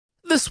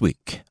This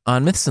week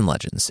on Myths and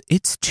Legends,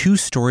 it's two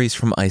stories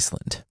from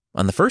Iceland.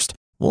 On the first,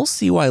 we'll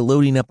see why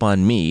loading up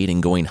on meat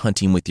and going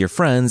hunting with your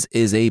friends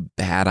is a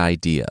bad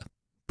idea,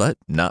 but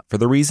not for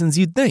the reasons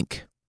you'd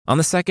think. On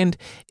the second,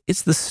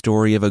 it's the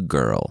story of a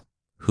girl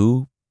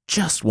who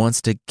just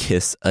wants to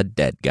kiss a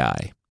dead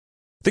guy.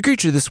 The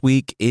creature this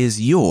week is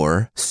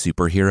your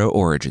superhero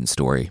origin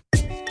story.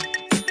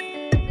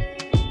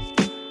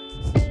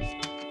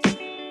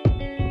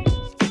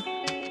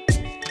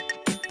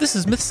 This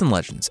is Myths and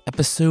Legends,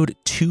 episode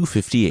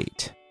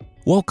 258.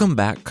 Welcome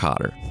back,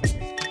 Cotter.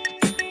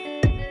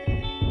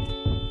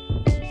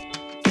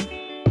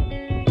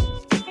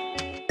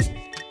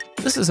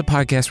 This is a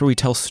podcast where we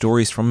tell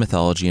stories from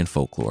mythology and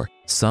folklore.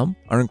 Some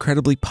are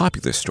incredibly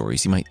popular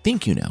stories you might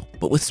think you know,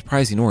 but with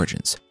surprising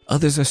origins.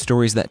 Others are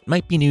stories that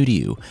might be new to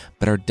you,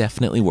 but are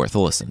definitely worth a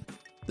listen.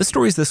 The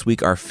stories this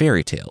week are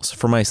fairy tales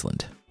from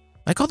Iceland.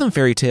 I call them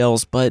fairy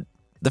tales, but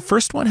the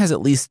first one has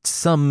at least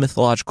some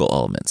mythological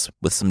elements,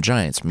 with some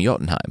giants from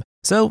Jotunheim.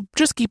 So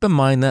just keep in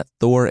mind that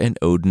Thor and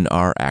Odin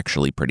are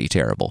actually pretty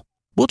terrible.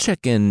 We'll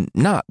check in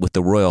not with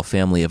the royal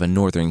family of a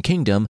northern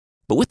kingdom,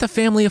 but with a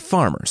family of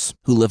farmers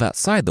who live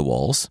outside the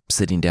walls,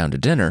 sitting down to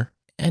dinner,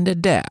 and a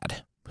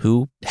dad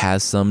who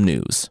has some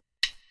news.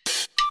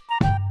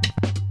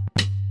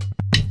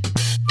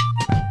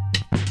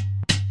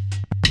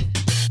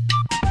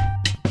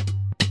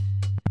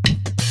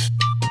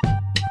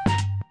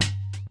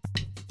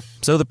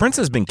 So the prince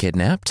has been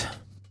kidnapped,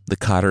 the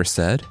Cotter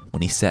said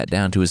when he sat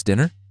down to his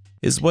dinner.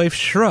 His wife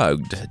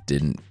shrugged.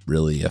 Didn't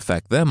really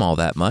affect them all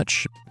that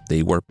much.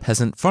 They were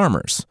peasant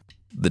farmers,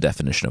 the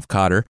definition of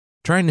Cotter,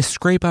 trying to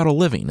scrape out a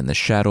living in the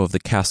shadow of the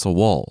castle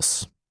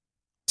walls.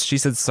 She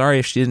said sorry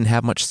if she didn't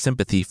have much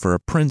sympathy for a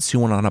prince who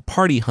went on a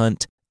party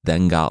hunt,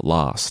 then got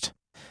lost.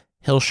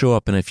 He'll show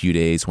up in a few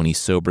days when he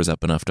sobers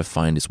up enough to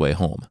find his way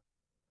home.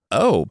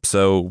 Oh,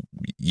 so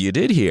you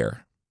did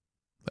hear?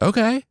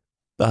 Okay,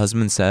 the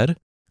husband said,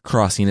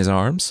 crossing his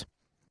arms.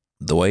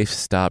 The wife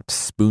stopped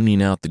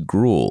spooning out the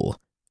gruel.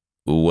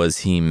 Was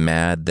he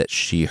mad that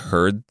she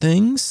heard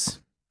things?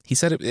 He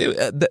said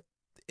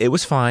it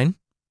was fine.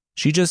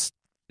 She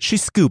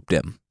scooped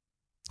him.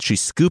 She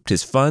scooped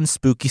his fun,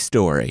 spooky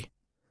story.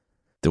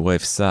 The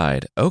wife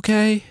sighed.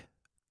 Okay,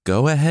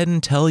 go ahead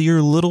and tell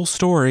your little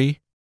story.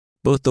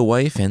 Both the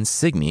wife and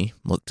Signy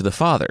looked to the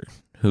father,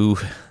 who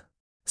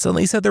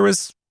suddenly said there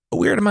was a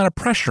weird amount of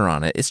pressure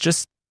on it.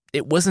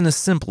 It wasn't as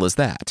simple as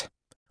that.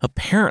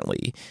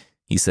 Apparently,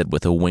 he said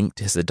with a wink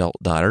to his adult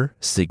daughter,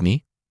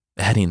 Signy,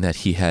 adding that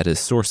he had his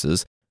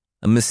sources,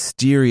 a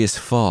mysterious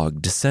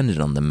fog descended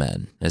on the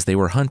men as they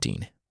were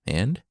hunting,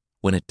 and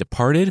when it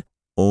departed,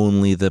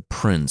 only the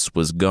prince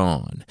was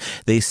gone.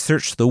 They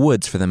searched the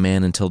woods for the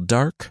man until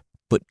dark,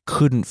 but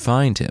couldn't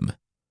find him.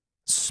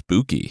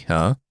 Spooky,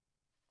 huh?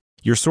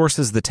 Your source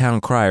is the town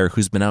crier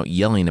who's been out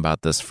yelling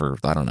about this for,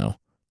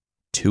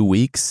 2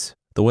 weeks,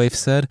 the wife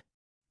said.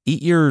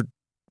 Eat your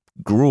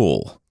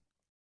gruel.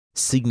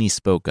 Signy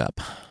spoke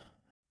up.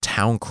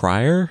 Town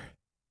crier?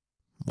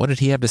 What did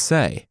he have to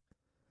say?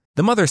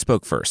 The mother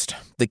spoke first.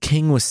 The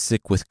king was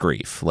sick with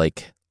grief,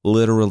 like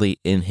literally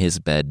in his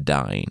bed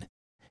dying.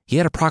 He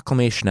had a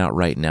proclamation out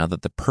right now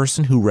that the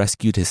person who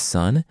rescued his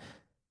son,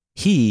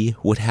 he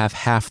would have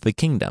half the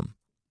kingdom.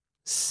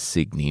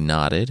 Signy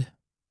nodded,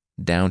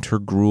 downed her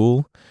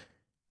gruel,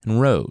 and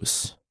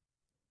rose.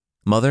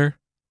 Mother,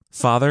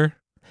 father,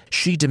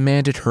 she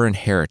demanded her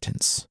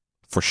inheritance,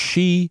 for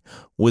she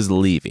was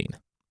leaving.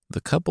 The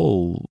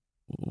couple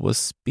was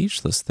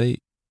speechless.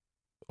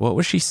 What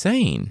was she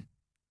saying?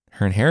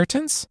 Her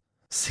inheritance?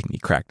 Signy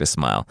cracked a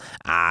smile.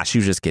 She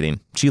was just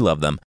kidding. She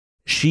loved them.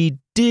 She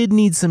did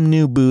need some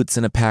new boots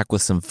and a pack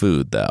with some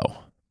food, though.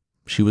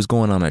 She was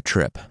going on a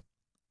trip.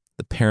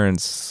 The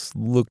parents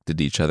looked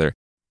at each other.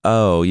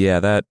 Oh, yeah,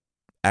 that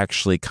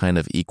actually kind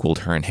of equaled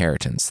her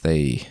inheritance.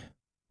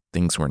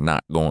 Things were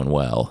not going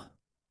well.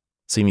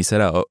 Signy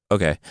said, oh,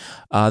 okay.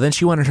 Then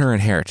she wanted her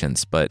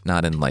inheritance, but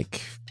not in,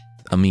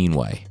 a mean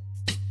way.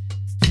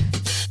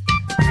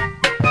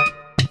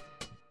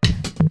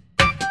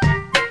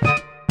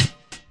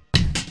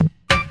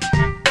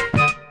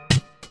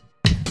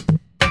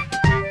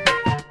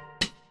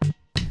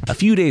 A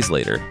few days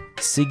later,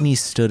 Signy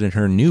stood in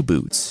her new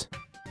boots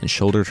and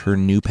shouldered her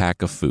new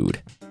pack of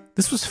food.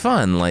 This was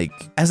fun.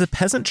 As a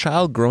peasant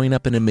child growing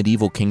up in a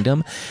medieval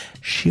kingdom,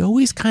 she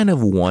always kind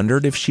of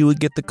wondered if she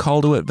would get the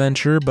call to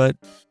adventure, but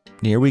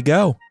here we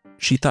go,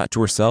 she thought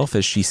to herself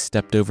as she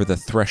stepped over the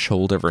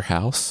threshold of her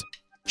house.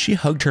 She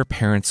hugged her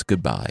parents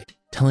goodbye,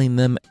 telling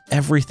them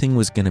everything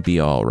was going to be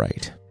all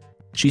right.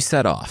 She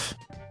set off,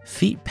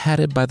 feet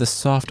padded by the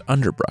soft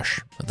underbrush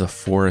of the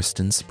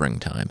forest in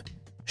springtime.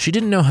 She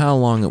didn't know how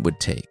long it would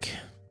take.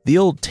 The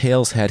old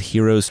tales had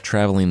heroes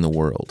traveling the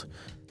world,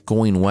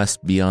 going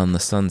west beyond the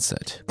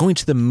sunset, going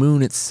to the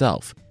moon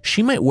itself.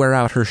 She might wear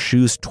out her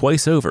shoes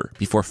twice over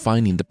before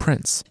finding the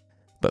prince,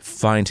 but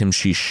find him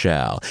she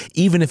shall,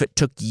 even if it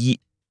took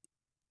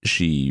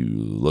She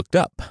looked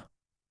up.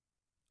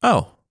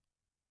 Oh,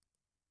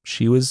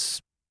 she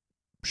was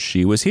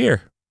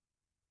here.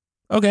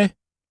 Okay.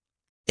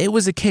 It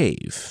was a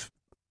cave.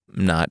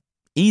 Not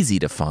easy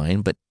to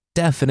find, but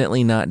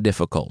definitely not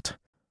difficult.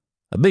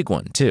 A big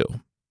one, too.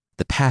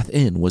 The path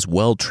in was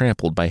well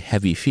trampled by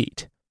heavy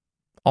feet.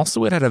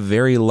 Also, it had a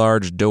very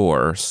large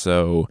door,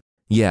 so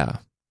yeah,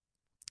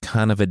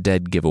 kind of a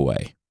dead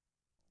giveaway.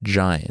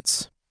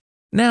 Giants.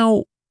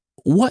 Now,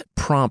 what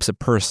prompts a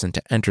person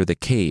to enter the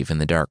cave in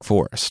the dark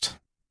forest?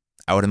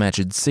 I would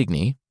imagine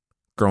Signy,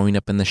 growing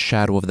up in the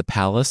shadow of the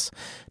palace,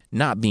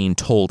 not being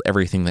told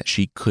everything that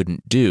she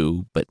couldn't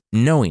do, but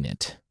knowing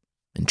it.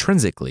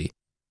 Intrinsically,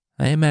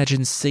 I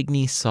imagine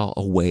Signy saw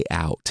a way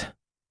out.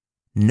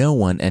 No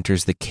one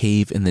enters the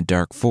cave in the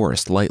dark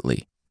forest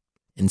lightly,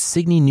 and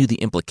Signy knew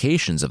the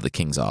implications of the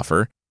king's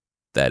offer,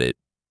 that it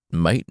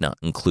might not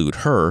include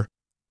her,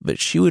 but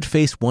she would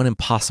face one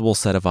impossible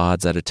set of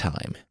odds at a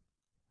time.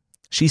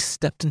 She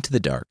stepped into the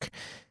dark,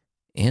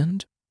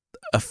 and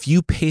a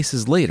few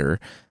paces later,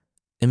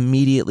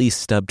 immediately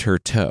stubbed her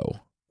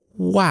toe.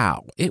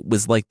 Wow, it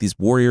was like these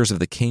warriors of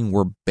the king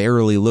were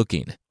barely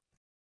looking.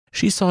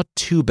 She saw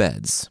 2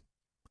 beds.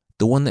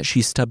 The one that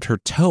she stubbed her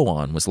toe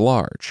on was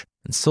large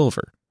and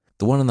silver.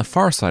 The one on the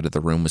far side of the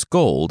room was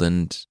gold,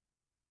 and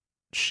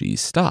she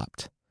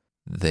stopped.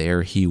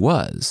 There he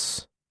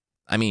was.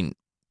 I mean,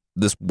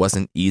 this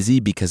wasn't easy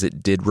because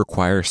it did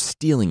require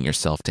steeling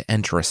yourself to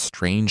enter a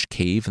strange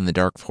cave in the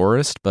dark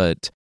forest,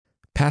 but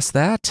past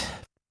that,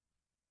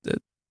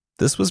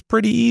 this was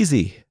pretty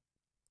easy.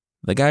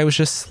 The guy was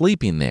just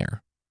sleeping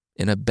there,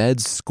 in a bed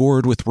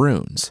scored with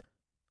runes.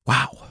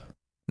 Wow,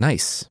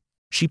 nice.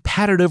 She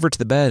pattered over to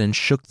the bed and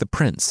shook the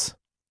prince.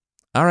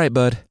 All right,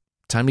 bud,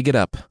 time to get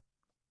up.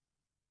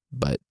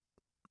 But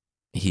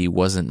he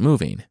wasn't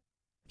moving.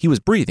 He was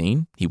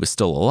breathing, he was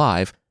still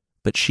alive,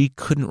 but she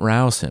couldn't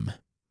rouse him.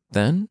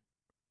 Then,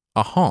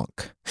 a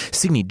honk.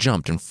 Signy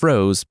jumped and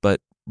froze, but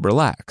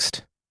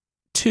relaxed.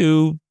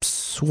 2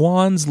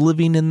 swans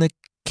living in the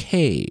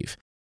cave.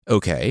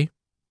 Okay,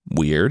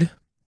 weird.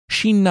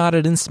 She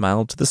nodded and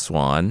smiled to the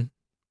swan.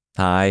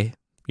 Hi,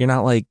 you're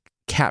not like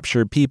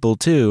captured people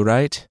too,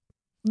 right?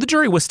 The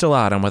jury was still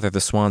out on whether the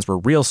swans were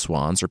real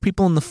swans or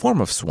people in the form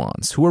of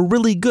swans who were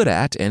really good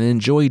at and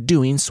enjoyed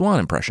doing swan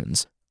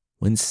impressions.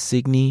 When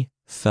Signy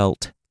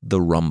felt the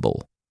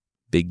rumble.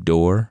 Big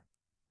door,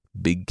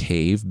 big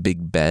cave,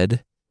 big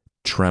bed,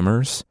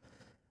 tremors.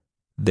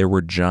 There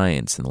were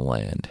giants in the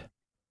land.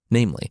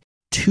 Namely,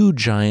 2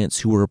 giants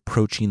who were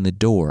approaching the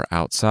door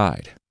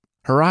outside.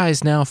 Her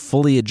eyes now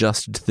fully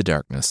adjusted to the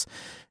darkness,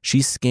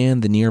 she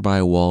scanned the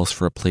nearby walls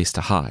for a place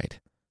to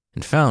hide,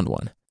 and found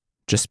one,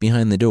 just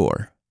behind the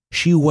door.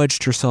 She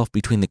wedged herself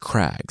between the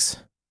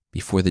crags,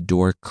 before the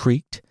door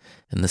creaked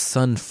and the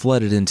sun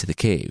flooded into the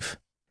cave.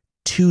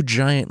 2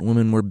 giant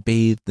women were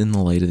bathed in the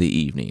light of the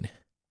evening.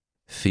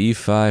 Fee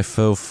fi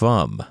fo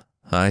fum,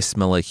 I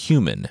smell a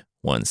human,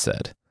 one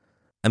said.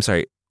 I'm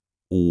sorry,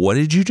 what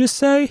did you just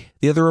say?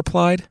 The other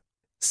replied.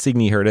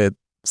 Signy heard a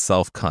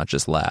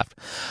self-conscious laugh.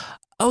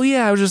 Oh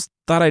yeah, I just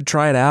thought I'd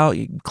try it out.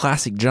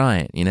 Classic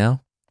giant, you know?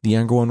 The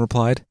younger one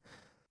replied.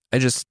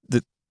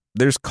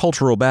 There's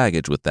cultural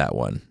baggage with that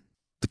one.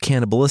 The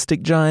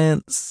cannibalistic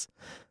giants,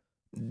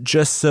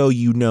 just so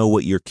you know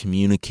what you're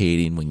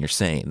communicating when you're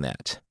saying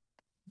that,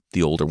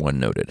 the older one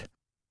noted.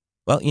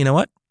 Well, you know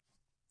what?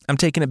 I'm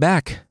taking it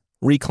back,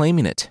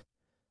 reclaiming it.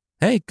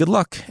 Hey, good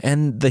luck.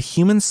 And the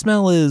human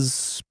smell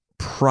is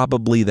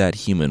probably that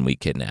human we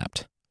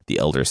kidnapped, the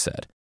elder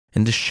said,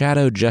 and the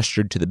shadow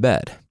gestured to the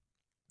bed.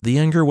 The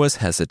younger was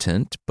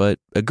hesitant, but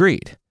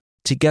agreed.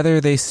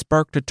 Together they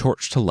sparked a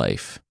torch to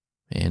life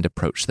and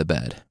approached the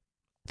bed.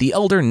 The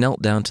elder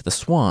knelt down to the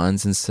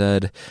swans and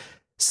said,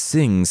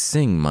 Sing,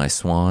 sing, my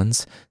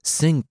swans,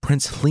 sing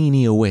Prince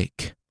Hlini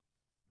awake.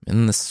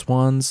 And the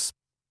swans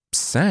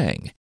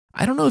sang.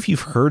 I don't know if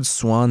you've heard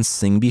swans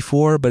sing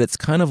before, but it's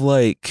kind of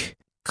like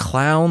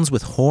clowns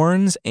with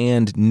horns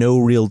and no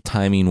real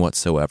timing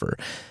whatsoever.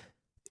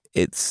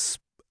 It's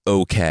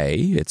okay.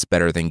 It's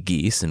better than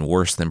geese and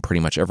worse than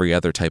pretty much every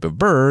other type of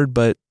bird,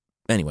 but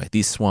anyway,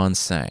 these swans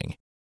sang.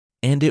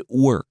 And it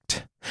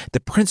worked.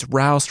 The prince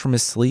roused from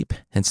his sleep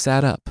and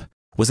sat up.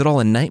 Was it all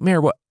a nightmare?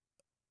 What?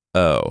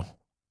 Oh.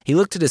 He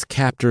looked at his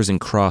captors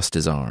and crossed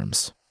his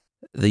arms.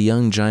 The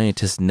young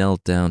giantess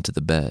knelt down to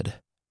the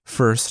bed.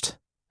 First,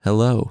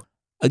 hello.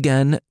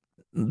 Again,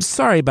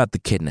 sorry about the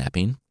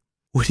kidnapping.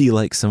 Would he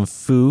like some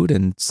food?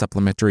 And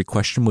supplementary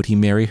question, would he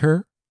marry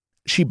her?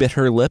 She bit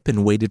her lip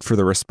and waited for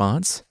the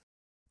response.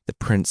 The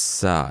prince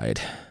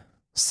sighed,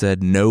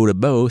 said no to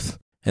both,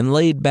 and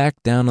laid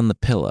back down on the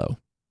pillow,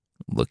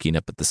 looking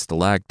up at the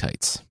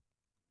stalactites.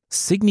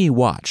 Signy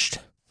watched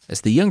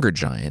as the younger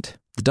giant,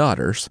 the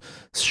daughter's,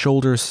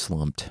 shoulders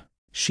slumped.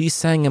 She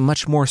sang a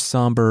much more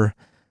somber,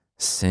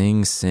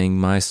 Sing, sing,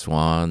 my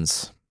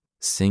swans,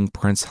 sing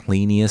Prince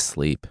Hlini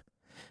asleep,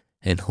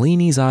 and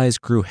Hlini's eyes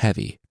grew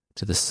heavy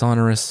to the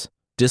sonorous,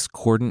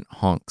 discordant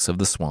honks of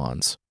the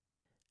swans.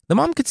 The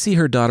mom could see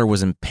her daughter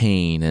was in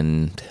pain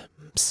and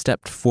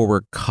stepped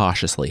forward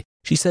cautiously.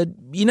 She said,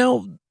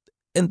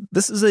 and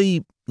this is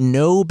a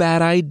no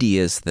bad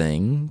ideas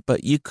thing,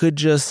 but you could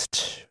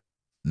just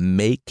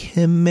make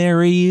him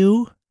marry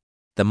you?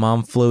 The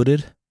mom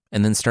floated,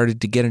 and then started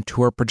to get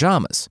into her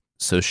pajamas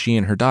so she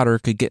and her daughter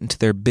could get into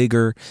their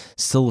bigger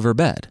silver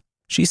bed.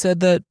 She said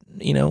that,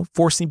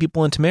 forcing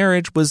people into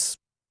marriage was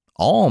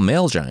all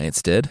male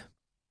giants did.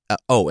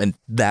 And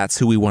that's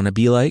who we want to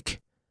be like?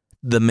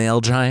 The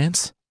male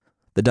giants?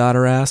 The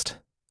daughter asked.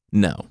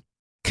 No.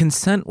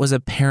 Consent was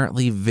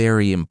apparently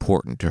very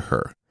important to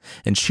her,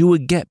 and she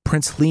would get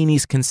Prince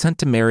Hlini's consent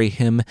to marry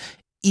him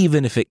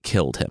even if it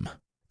killed him,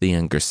 the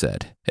younger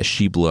said as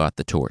she blew out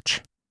the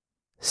torch.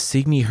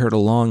 Signy heard a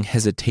long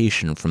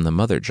hesitation from the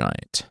mother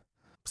giant,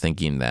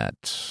 thinking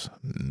that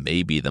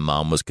maybe the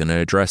mom was going to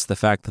address the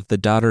fact that the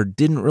daughter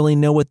didn't really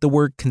know what the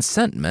word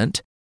consent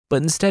meant,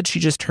 but instead she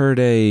just heard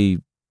a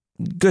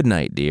 "Good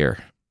night,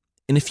 dear."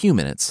 In a few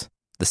minutes,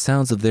 the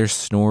sounds of their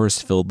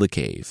snores filled the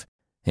cave,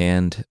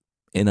 and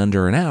in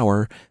under an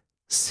hour,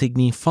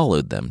 Signy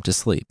followed them to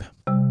sleep.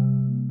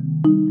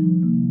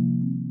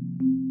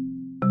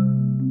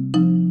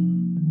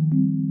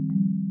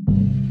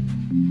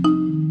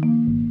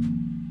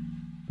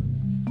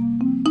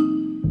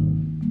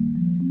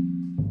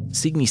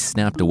 Signy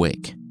snapped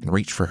awake and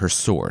reached for her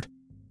sword,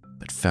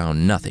 but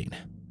found nothing.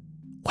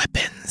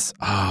 Weapons.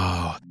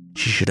 Oh,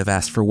 she should have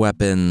asked for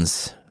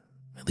weapons.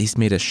 At least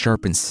made a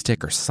sharpened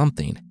stick or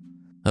something.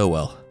 Oh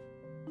well.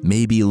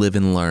 Maybe live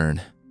and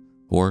learn.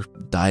 Or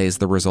die as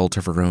the result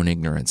of her own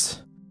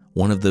ignorance.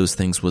 One of those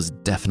things was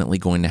definitely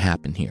going to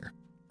happen here.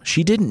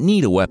 She didn't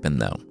need a weapon,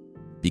 though,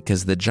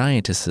 because the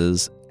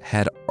giantesses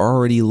had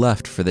already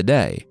left for the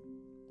day.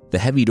 The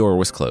heavy door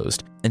was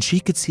closed, and she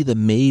could see the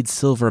maid's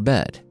silver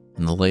bed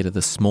in the light of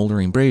the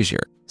smoldering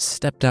brazier,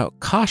 stepped out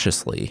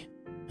cautiously,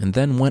 and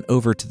then went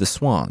over to the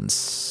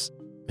swans.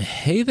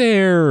 "Hey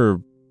there,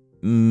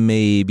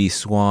 maybe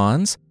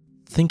swans.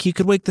 Think you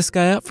could wake this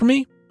guy up for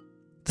me?"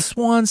 The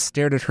swans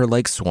stared at her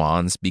like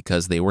swans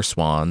because they were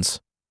swans.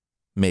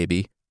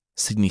 Maybe.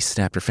 Signy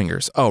snapped her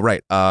fingers. "Oh,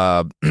 right.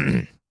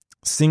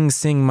 Sing,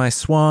 sing, my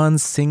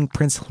swans, sing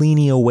Prince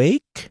Hlini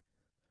awake?"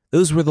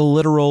 Those were the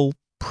literal,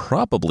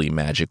 probably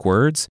magic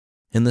words,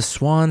 and the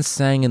swans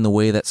sang in the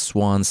way that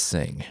swans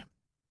sing,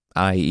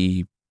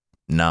 i.e.,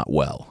 not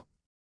well.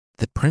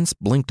 The prince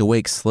blinked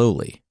awake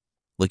slowly,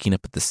 looking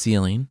up at the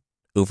ceiling,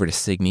 over to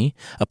Signy,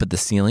 up at the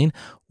ceiling.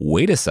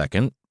 Wait a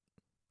second.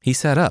 He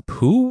sat up.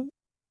 Who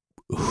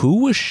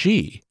was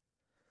she?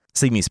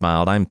 Signy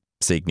smiled. "I'm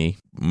Signy,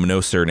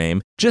 no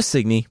surname, just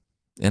Signy,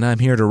 and I'm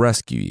here to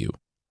rescue you."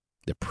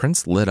 The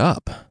prince lit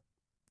up.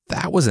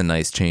 That was a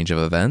nice change of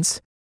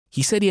events.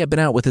 He said he had been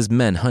out with his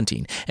men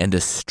hunting, and a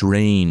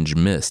strange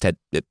mist had...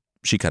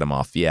 She cut him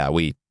off. "Yeah,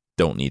 we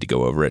don't need to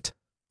go over it.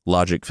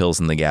 Logic fills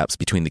in the gaps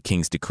between the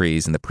king's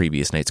decrees and the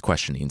previous night's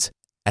questionings.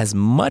 As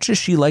much as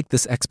she liked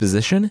this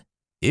exposition,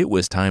 it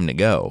was time to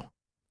go.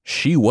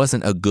 She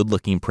wasn't a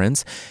good-looking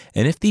prince,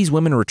 and if these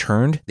women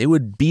returned, they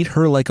would beat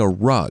her like a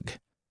rug.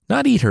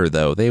 Not eat her,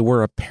 though. They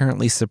were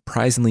apparently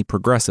surprisingly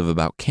progressive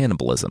about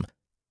cannibalism.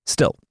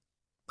 Still,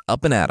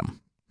 up and at 'em.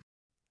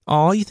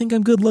 "Aw, you think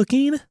I'm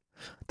good-looking?"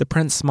 The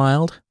prince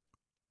smiled.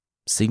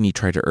 Signy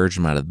tried to urge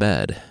him out of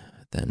bed,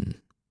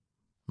 then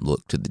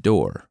looked to the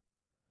door.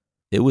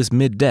 It was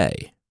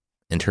midday,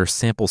 and her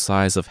sample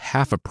size of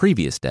half a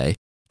previous day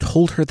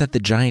told her that the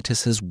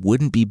giantesses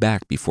wouldn't be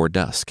back before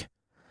dusk.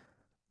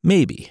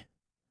 Maybe.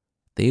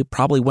 They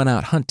probably went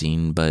out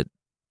hunting, but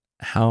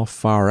how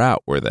far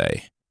out were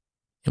they?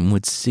 And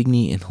would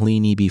Signy and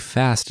Hlini be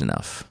fast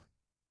enough?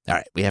 "All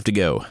right, we have to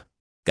go."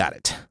 "Got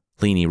it."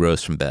 Hlini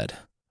rose from bed,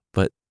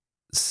 but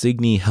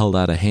Signy held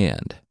out a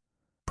hand,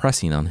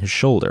 pressing on his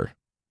shoulder.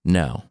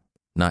 "No,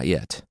 not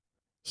yet."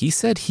 He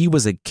said he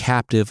was a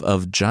captive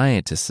of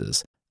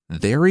giantesses,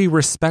 very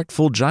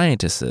respectful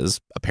giantesses,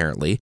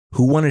 apparently,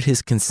 who wanted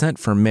his consent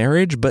for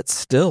marriage, but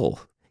still,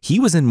 he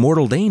was in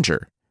mortal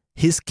danger.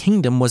 His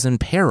kingdom was in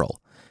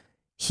peril.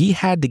 He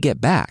had to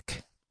get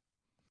back.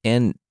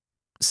 And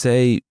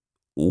say,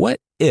 what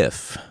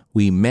if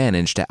we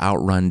managed to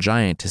outrun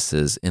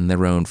giantesses in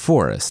their own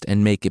forest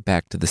and make it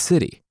back to the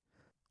city?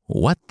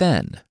 What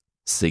then?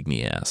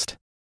 Signy asked.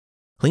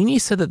 Hlini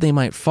said that they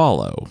might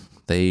follow.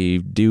 They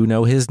do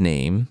know his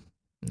name.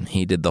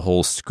 He did the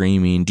whole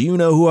screaming, "Do you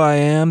know who I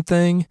am?"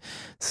 thing.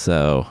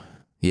 So,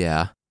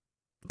 yeah.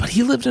 But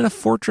he lived in a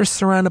fortress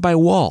surrounded by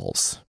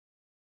walls.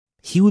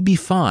 He would be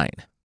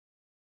fine.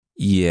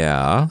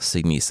 Yeah,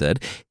 Signy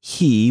said,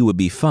 he would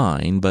be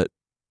fine, but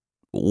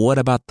what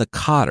about the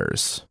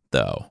cotters,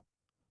 though?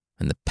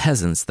 And the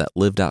peasants that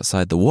lived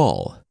outside the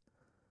wall?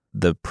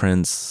 The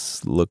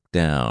prince looked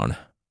down.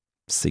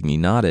 Signy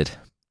nodded.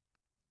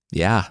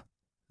 Yeah,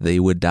 they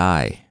would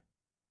die.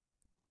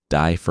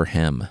 Die for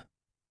him.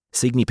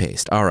 Signy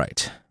paced. All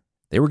right.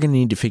 They were going to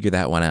need to figure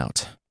that one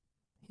out.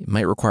 It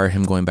might require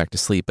him going back to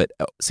sleep, but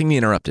Signy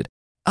interrupted.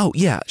 Oh,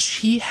 yeah,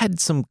 she had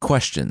some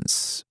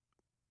questions.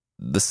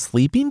 The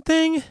sleeping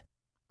thing?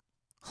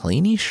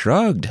 Hlini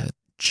shrugged.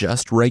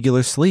 Just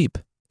regular sleep.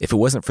 If it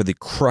wasn't for the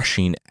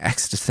crushing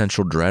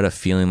existential dread of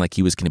feeling like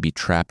he was going to be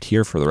trapped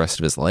here for the rest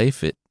of his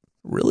life, it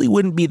really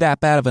wouldn't be that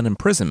bad of an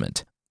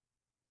imprisonment.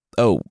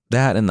 Oh,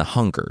 that and the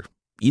hunger.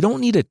 You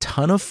don't need a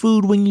ton of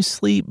food when you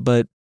sleep,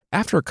 but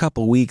after a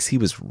couple weeks, he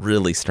was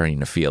really starting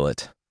to feel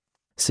it.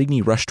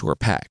 Signy rushed to her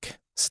pack,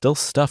 still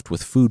stuffed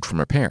with food from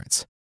her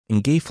parents,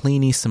 and gave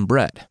Hlini some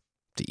bread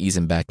to ease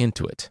him back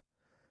into it.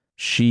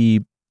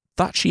 She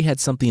thought she had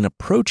something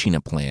approaching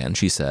a plan,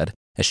 she said,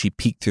 as she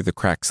peeked through the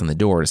cracks in the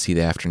door to see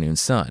the afternoon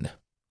sun.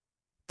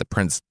 The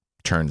prince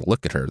turned to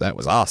look at her. That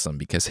was awesome,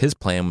 because his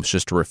plan was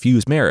just to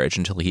refuse marriage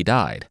until he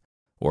died.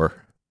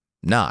 Or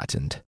not,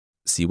 and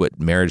see what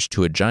marriage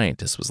to a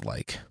giantess was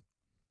like.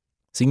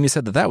 Signy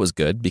said that was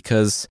good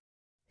because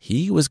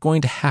he was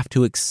going to have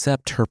to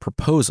accept her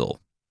proposal.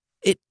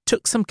 It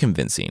took some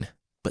convincing,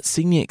 but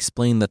Signy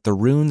explained that the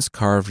runes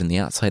carved in the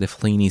outside of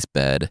Hlini's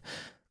bed,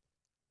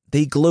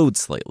 they glowed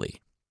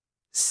slightly.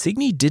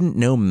 Signy didn't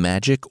know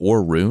magic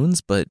or runes,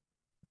 but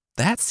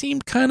that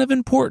seemed kind of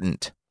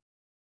important.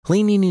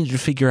 Hlini needed to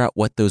figure out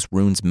what those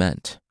runes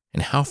meant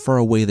and how far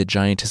away the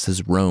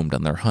giantesses roamed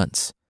on their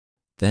hunts.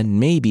 Then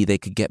maybe they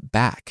could get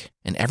back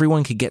and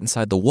everyone could get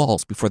inside the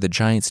walls before the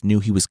giants knew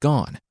he was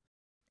gone.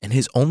 And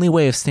his only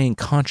way of staying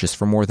conscious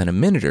for more than a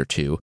minute or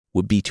two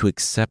would be to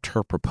accept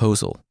her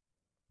proposal.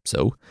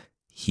 So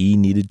he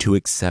needed to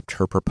accept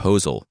her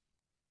proposal.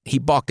 He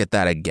balked at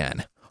that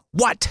again.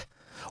 What?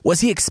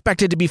 Was he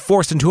expected to be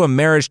forced into a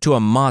marriage to a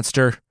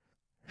monster?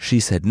 She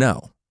said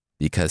no,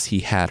 because he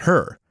had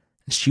her,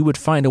 and she would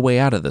find a way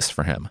out of this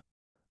for him.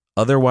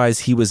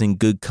 Otherwise, he was in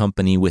good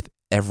company with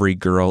every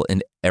girl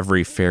in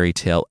every fairy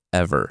tale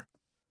ever.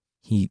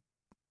 He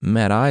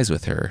met eyes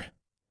with her.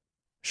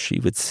 She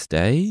would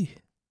stay?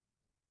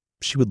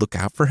 She would look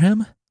out for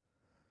him?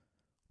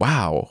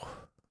 Wow.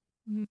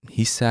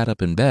 He sat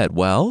up in bed.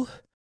 Well,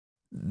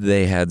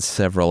 they had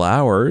several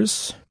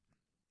hours.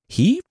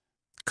 He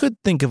could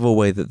think of a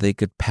way that they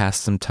could pass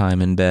some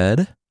time in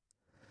bed.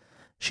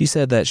 She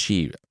said that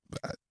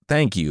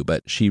thank you,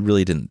 but she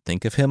really didn't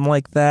think of him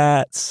like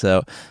that.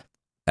 So,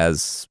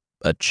 as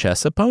a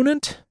chess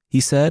opponent, he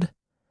said,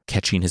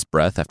 catching his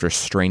breath after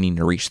straining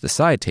to reach the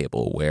side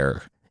table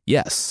where,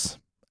 yes,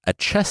 a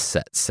chess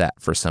set sat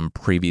for some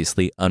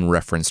previously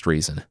unreferenced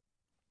reason.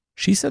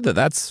 She said that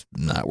that's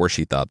not where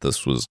she thought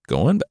this was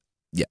going, but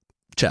yeah,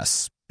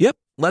 chess. Yep,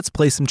 let's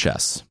play some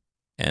chess.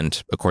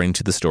 And according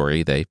to the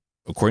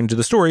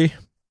story,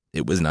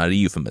 it was not a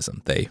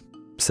euphemism. They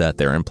sat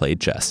there and played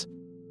chess.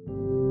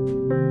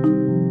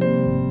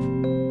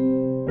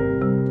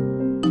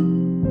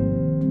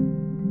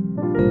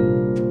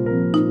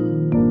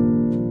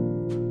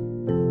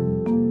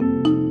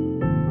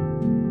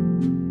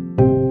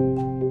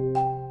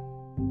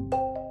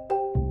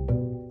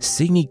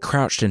 Signy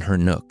crouched in her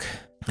nook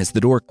as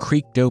the door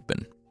creaked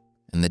open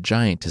and the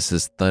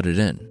giantesses thudded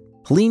in.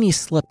 Hlini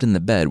slept in the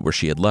bed where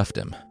she had left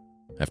him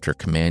after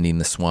commanding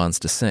the swans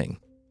to sing.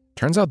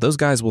 Turns out those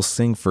guys will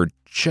sing for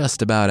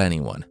just about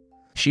anyone.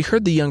 She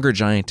heard the younger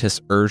giantess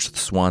urge the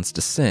swans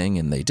to sing,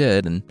 and they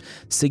did, and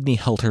Signy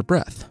held her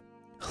breath.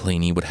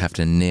 Hlini would have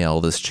to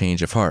nail this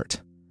change of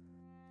heart.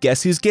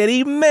 Guess who's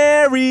getting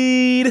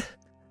married?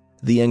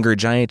 The younger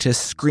giantess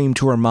screamed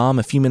to her mom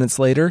a few minutes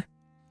later.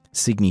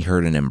 Signy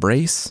heard an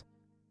embrace,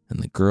 and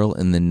the girl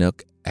in the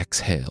nook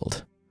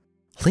exhaled.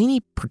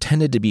 Hlini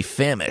pretended to be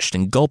famished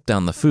and gulped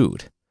down the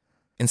food.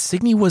 And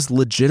Signy was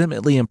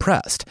legitimately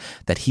impressed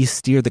that he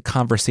steered the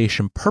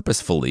conversation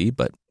purposefully,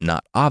 but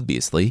not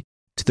obviously,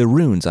 to the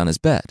runes on his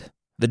bed.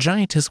 The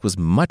giantess was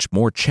much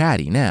more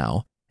chatty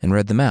now and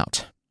read them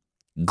out.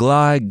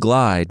 Glide,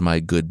 glide, my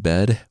good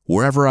bed,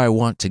 wherever I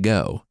want to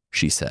go,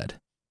 she said.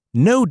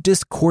 No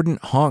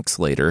discordant honks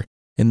later,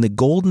 and the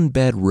golden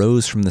bed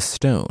rose from the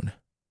stone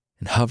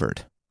and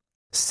hovered.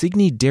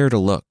 Signy dared a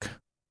look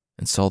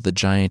and saw the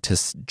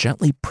giantess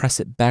gently press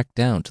it back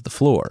down to the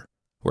floor,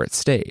 where it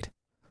stayed.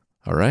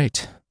 All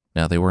right,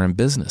 now they were in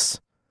business.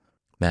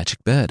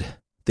 Magic bed.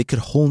 They could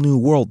whole new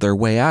world their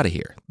way out of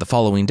here the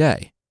following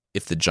day,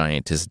 if the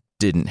giantess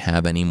didn't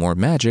have any more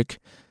magic,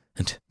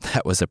 and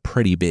that was a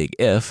pretty big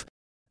if.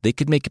 They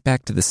could make it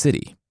back to the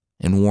city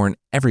and warn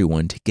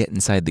everyone to get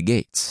inside the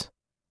gates.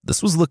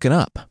 This was looking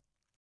up.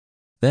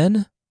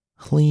 Then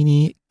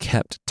Hlini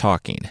kept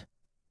talking,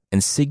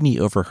 and Signy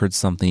overheard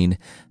something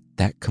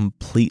that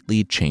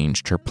completely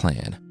changed her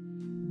plan.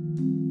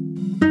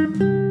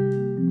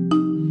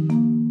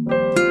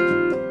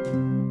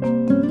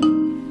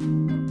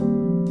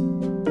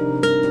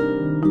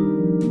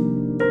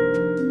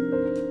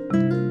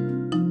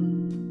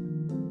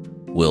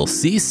 We'll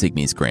see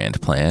Signy's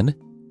grand plan,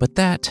 but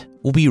that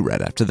will be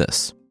right after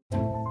this.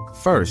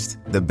 First,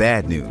 the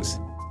bad news.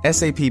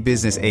 SAP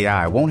Business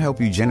AI won't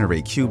help you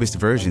generate cubist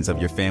versions of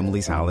your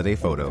family's holiday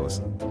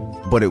photos.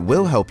 But it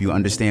will help you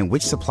understand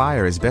which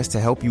supplier is best to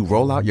help you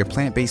roll out your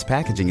plant-based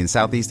packaging in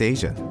Southeast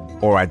Asia,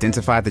 or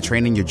identify the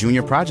training your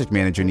junior project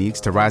manager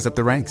needs to rise up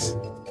the ranks,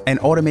 and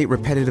automate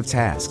repetitive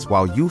tasks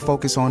while you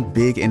focus on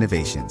big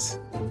innovations,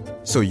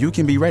 so you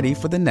can be ready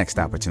for the next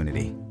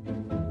opportunity.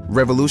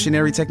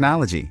 Revolutionary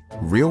technology,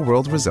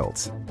 real-world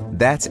results.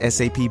 That's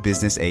SAP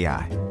Business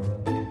AI.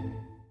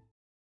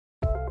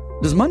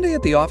 Does Monday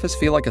at the office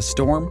feel like a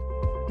storm?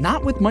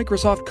 Not with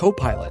Microsoft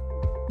Copilot.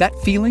 That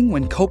feeling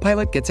when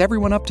Copilot gets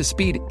everyone up to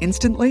speed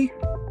instantly?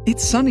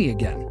 It's sunny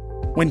again.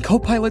 When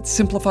Copilot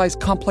simplifies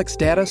complex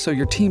data so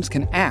your teams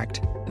can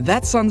act,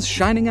 that sun's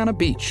shining on a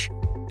beach.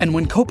 And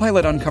when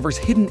Copilot uncovers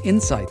hidden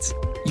insights,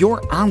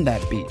 you're on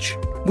that beach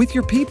with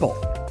your people,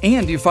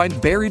 and you find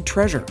buried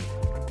treasure.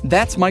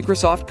 That's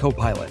Microsoft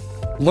Copilot.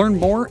 Learn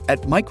more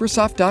at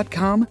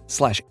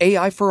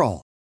Microsoft.com/AI for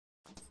all.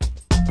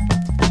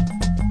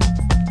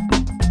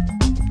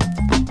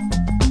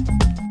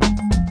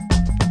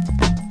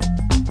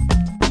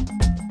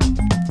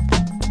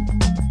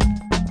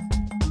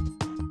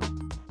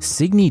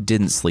 Signy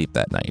didn't sleep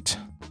that night,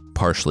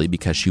 partially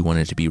because she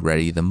wanted to be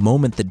ready the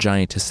moment the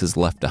giantesses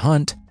left to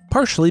hunt,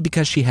 partially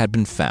because she had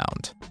been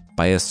found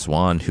by a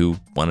swan who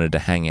wanted to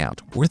hang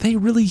out. Were they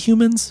really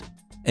humans?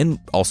 And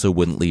also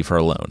wouldn't leave her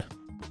alone.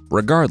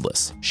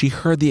 Regardless, she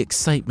heard the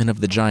excitement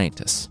of the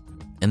giantess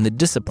and the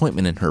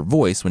disappointment in her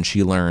voice when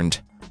she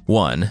learned,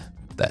 1,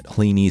 that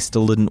Hlini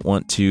still didn't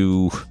want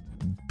to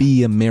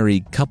be a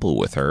married couple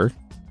with her.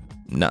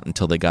 Not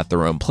until they got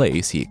their own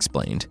place, he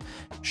explained.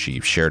 She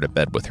shared a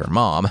bed with her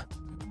mom.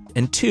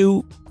 And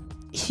 2,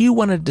 he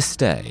wanted to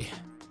stay.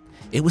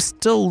 It was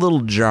still a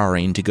little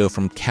jarring to go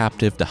from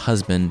captive to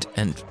husband,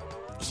 and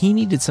he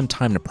needed some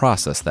time to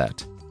process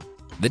that.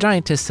 The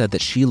giantess said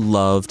that she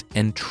loved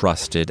and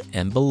trusted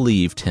and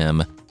believed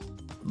him,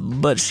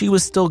 but she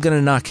was still going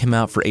to knock him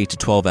out for 8 to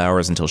 12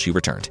 hours until she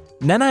returned.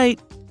 Night-night!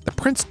 The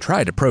prince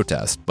tried to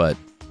protest, but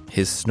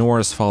his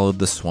snores followed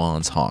the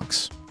swan's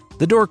honks.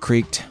 The door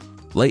creaked,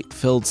 light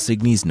filled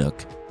Signy's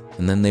nook,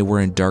 and then they were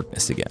in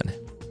darkness again.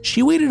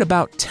 She waited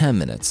about 10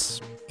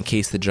 minutes, in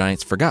case the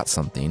giants forgot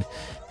something,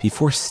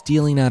 before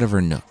stealing out of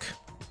her nook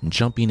and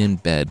jumping in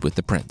bed with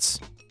the prince.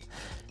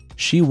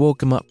 She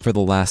woke him up for the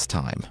last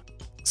time,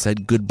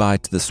 said goodbye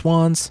to the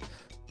swans,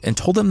 and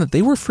told them that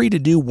they were free to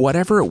do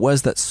whatever it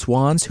was that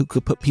swans who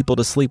could put people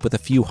to sleep with a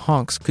few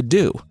honks could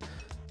do.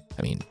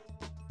 I mean,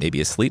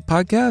 maybe a sleep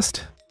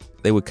podcast?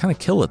 They would kind of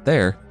kill it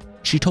there.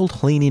 She told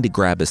Hlini to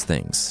grab his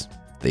things.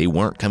 They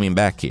weren't coming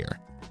back here.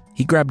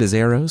 He grabbed his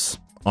arrows,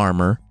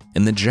 armor,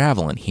 and the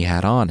javelin he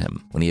had on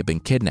him when he had been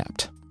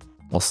kidnapped.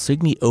 While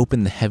Signy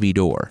opened the heavy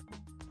door,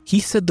 he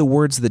said the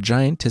words the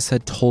giantess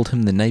had told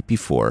him the night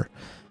before,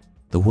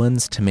 the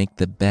ones to make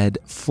the bed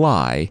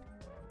fly,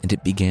 and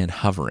it began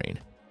hovering.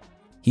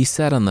 He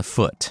sat on the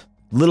foot,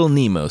 Little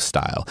Nemo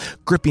style,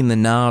 gripping the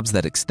knobs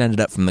that extended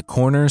up from the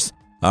corners.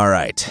 All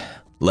right,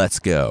 let's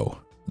go.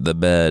 The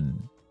bed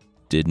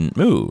didn't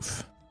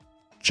move,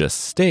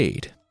 just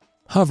stayed,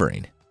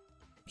 hovering.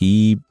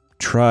 He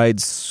tried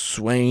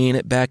swaying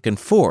it back and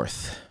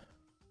forth.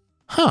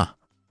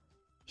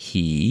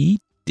 He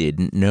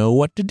didn't know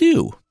what to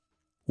do.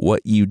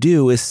 What you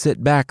do is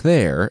sit back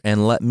there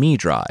and let me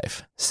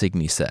drive,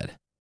 Signy said,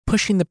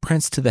 pushing the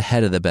prince to the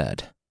head of the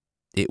bed.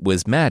 It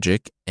was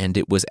magic, and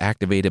it was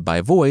activated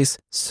by voice,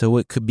 so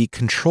it could be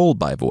controlled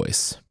by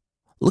voice.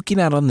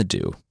 Looking out on the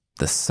dew,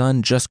 the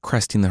sun just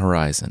cresting the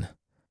horizon,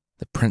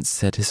 the prince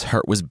said his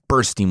heart was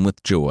bursting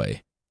with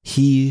joy.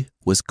 He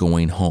was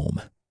going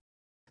home.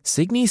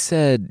 Signy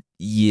said,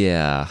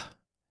 yeah,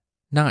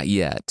 not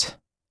yet,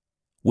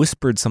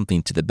 whispered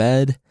something to the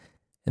bed,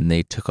 and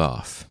they took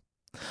off.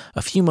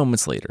 A few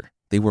moments later,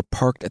 they were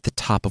parked at the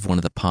top of one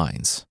of the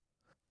pines.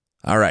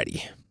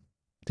 Alrighty,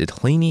 did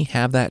Hlini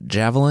have that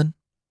javelin?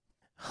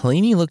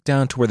 Hlini looked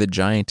down to where the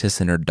giantess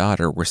and her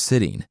daughter were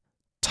sitting,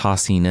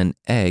 tossing an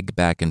egg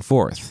back and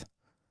forth.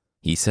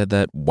 He said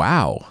that,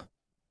 wow,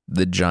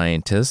 the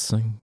giantess,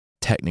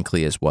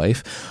 technically his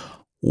wife,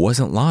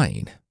 wasn't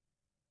lying.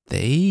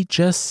 They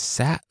just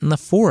sat in the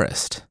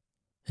forest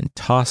and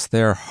tossed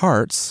their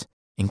hearts,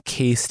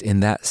 encased in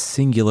that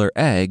singular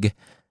egg,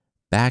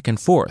 back and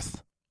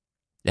forth.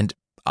 And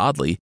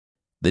oddly,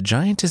 the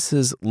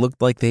giantesses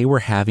looked like they were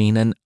having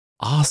an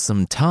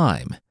awesome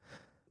time.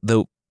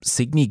 Though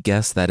Signy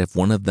guessed that if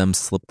one of them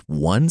slipped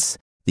once,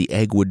 the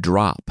egg would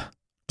drop,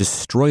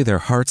 destroy their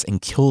hearts,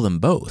 and kill them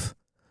both.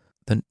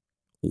 Then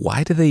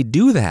why do they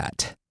do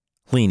that?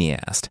 Hlini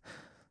asked.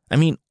 I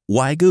mean,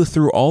 why go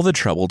through all the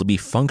trouble to be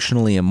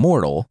functionally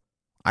immortal?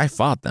 I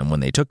fought them when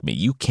they took me.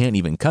 You can't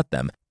even cut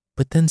them.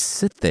 But then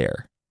sit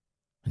there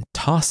and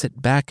toss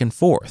it back and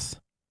forth.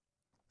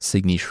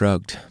 Signy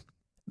shrugged.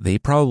 They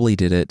probably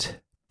did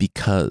it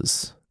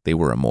because they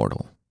were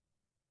immortal.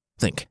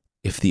 Think,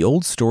 if the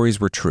old stories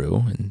were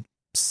true, and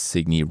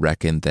Signy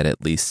reckoned that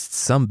at least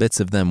some bits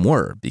of them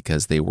were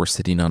because they were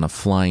sitting on a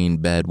flying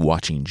bed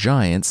watching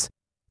giants,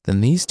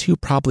 then these two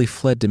probably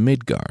fled to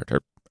Midgard,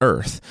 or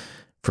Earth,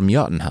 from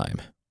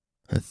Jotunheim,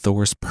 and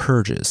Thor's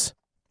purges.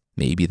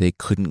 Maybe they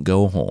couldn't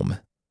go home.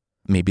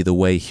 Maybe the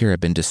way here had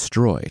been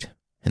destroyed,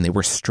 and they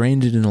were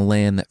stranded in a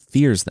land that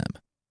fears them.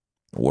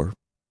 Or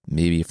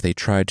maybe if they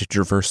tried to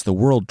traverse the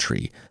world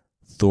tree,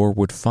 Thor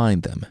would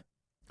find them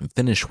and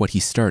finish what he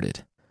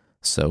started.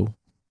 So,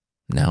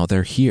 now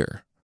they're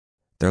here.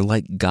 They're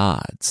like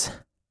gods.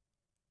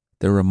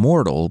 They're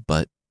immortal,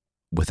 but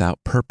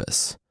without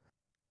purpose.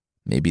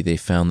 Maybe they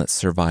found that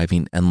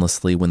surviving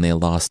endlessly when they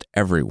lost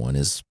everyone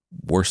is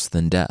worse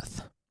than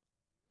death.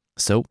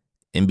 So,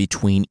 in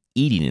between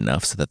eating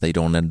enough so that they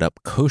don't end up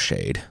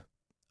crocheted,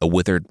 a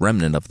withered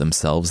remnant of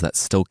themselves that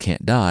still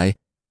can't die,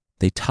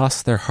 they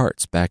toss their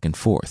hearts back and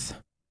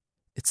forth.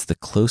 It's the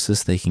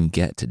closest they can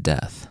get to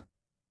death,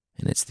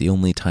 and it's the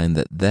only time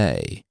that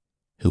they,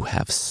 who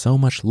have so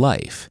much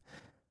life,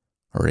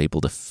 are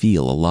able to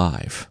feel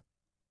alive.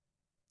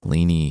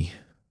 Lainey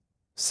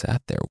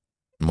sat there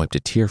and wiped a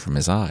tear from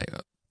his eye.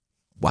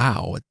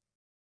 Wow,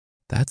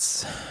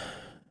 that's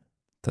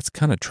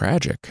kind of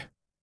tragic.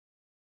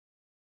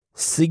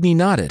 Signy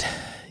nodded.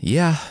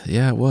 Yeah,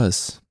 it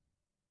was.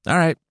 All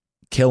right,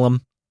 kill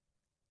him.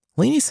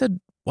 Lainey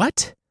said,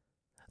 what?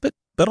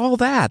 But all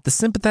that, the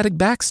sympathetic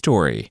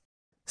backstory.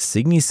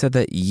 Signy said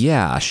that,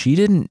 yeah, she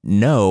didn't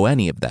know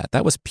any of that.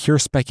 That was pure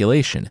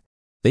speculation.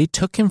 They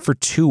took him for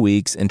 2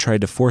 weeks and tried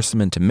to force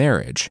him into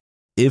marriage.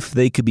 If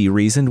they could be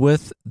reasoned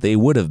with, they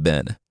would have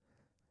been.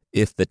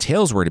 If the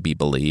tales were to be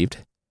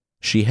believed,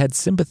 she had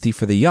sympathy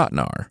for the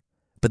Jotnar,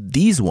 but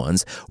these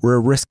ones were a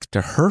risk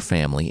to her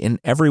family and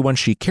everyone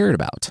she cared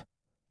about.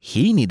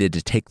 He needed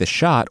to take the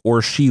shot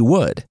or she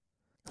would.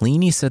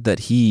 Lainey said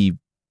that he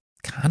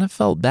kind of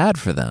felt bad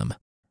for them.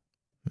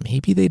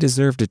 Maybe they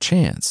deserved a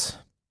chance.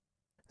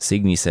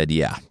 Signy said,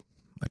 yeah,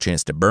 a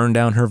chance to burn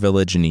down her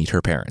village and eat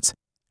her parents.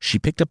 She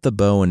picked up the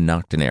bow and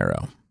knocked an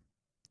arrow.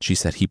 She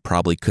said he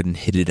probably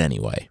couldn't hit it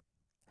anyway.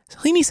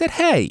 Lainey said,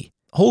 hey,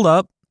 hold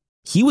up.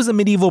 He was a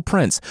medieval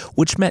prince,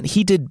 which meant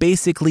he did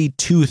basically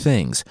 2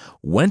 things.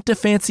 Went to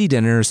fancy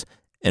dinners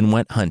and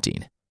went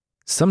hunting.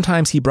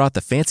 Sometimes he brought the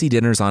fancy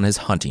dinners on his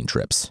hunting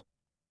trips.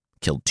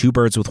 Killed 2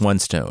 birds with 1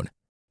 stone.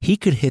 He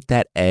could hit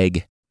that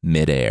egg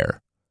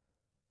midair.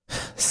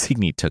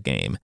 Signy took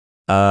aim.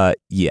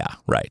 Yeah,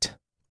 right.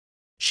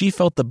 She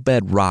felt the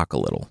bed rock a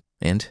little,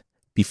 and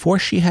before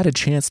she had a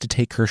chance to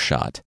take her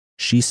shot,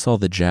 she saw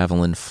the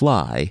javelin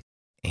fly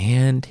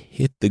and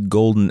hit the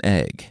golden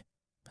egg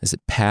as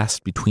it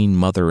passed between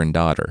mother and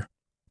daughter.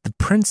 The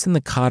prince and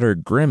the cotter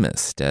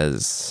grimaced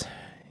as,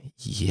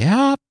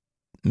 yeah,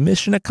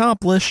 mission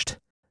accomplished.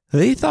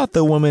 They thought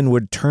the woman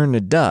would turn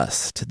to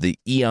dust, the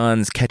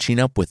eons catching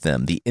up with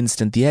them the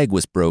instant the egg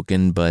was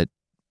broken, but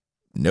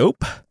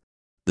nope.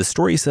 The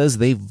story says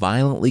they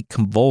violently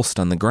convulsed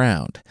on the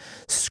ground,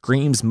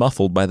 screams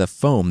muffled by the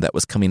foam that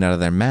was coming out of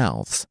their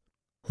mouths.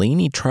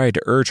 Lainey tried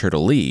to urge her to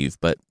leave,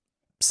 but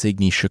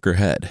Signy shook her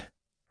head,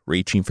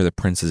 reaching for the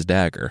prince's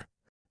dagger.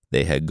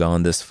 They had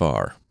gone this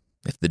far.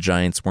 If the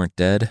giants weren't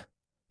dead,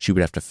 she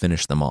would have to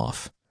finish them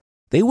off.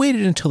 They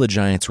waited until the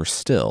giants were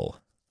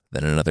still,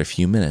 then another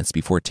few minutes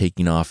before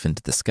taking off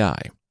into the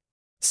sky.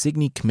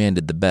 Signy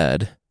commanded the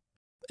bed,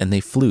 and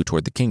they flew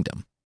toward the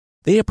kingdom.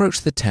 They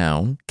approached the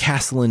town,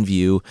 castle in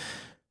view,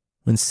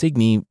 when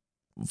Signy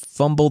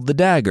fumbled the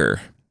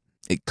dagger.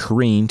 It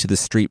careened to the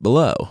street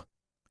below.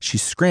 She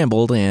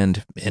scrambled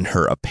and, in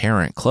her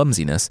apparent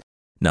clumsiness,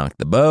 knocked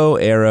the bow,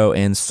 arrow,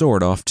 and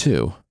sword off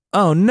too.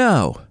 Oh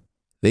no!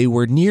 They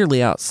were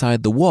nearly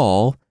outside the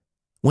wall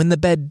when the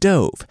bed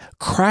dove,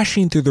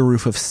 crashing through the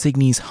roof of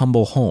Signy's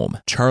humble home,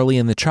 Charlie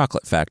and the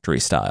Chocolate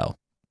Factory style.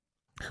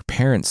 Her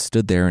parents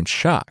stood there in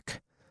shock.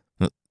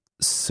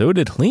 So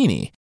did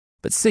Lainey,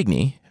 but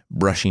Signy,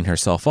 brushing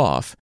herself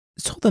off,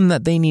 told them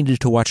that they needed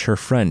to watch her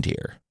friend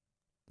here.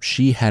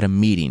 She had a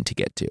meeting to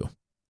get to.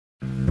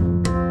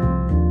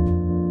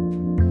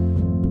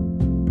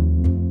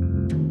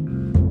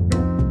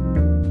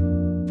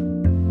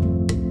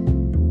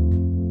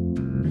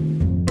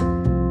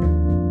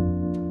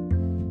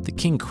 The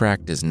king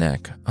cracked his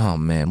neck. Oh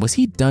man, was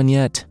he done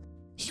yet?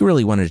 He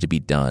really wanted to be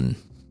done.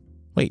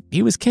 Wait,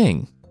 he was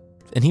king,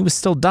 and he was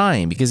still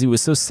dying because he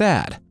was so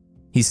sad.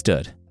 He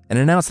stood and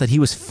announced that he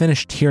was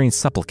finished hearing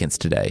supplicants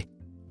today.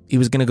 He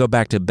was going to go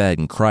back to bed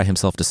and cry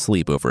himself to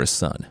sleep over his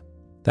son.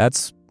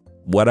 That's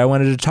what I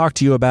wanted to talk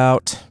to you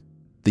about.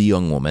 The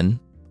young woman,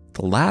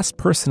 the last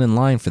person in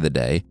line for the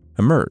day,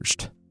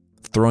 emerged,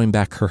 throwing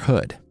back her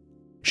hood.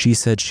 She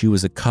said she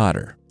was a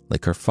cotter,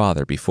 like her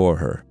father before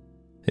her.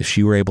 If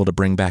she were able to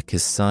bring back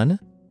his son,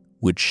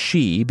 would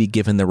she be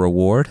given the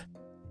reward?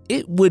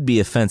 It would be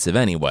offensive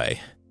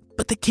anyway,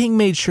 but the king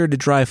made sure to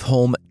drive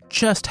home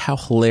just how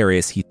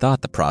hilarious he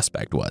thought the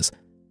prospect was.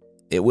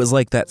 It was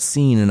like that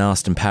scene in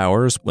Austin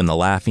Powers when the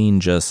laughing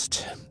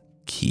just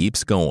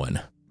keeps going.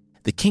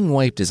 The king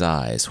wiped his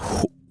eyes.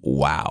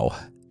 Wow.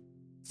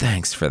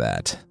 Thanks for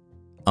that.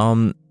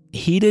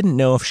 He didn't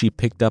know if she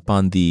picked up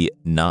on the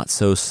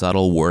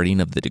not-so-subtle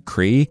wording of the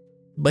decree,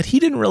 but he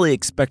didn't really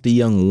expect a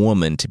young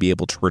woman to be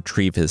able to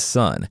retrieve his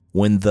son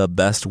when the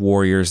best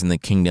warriors in the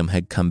kingdom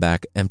had come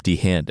back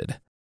empty-handed.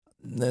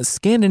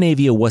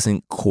 Scandinavia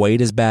wasn't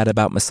quite as bad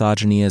about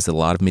misogyny as a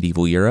lot of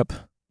medieval Europe,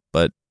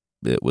 but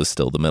it was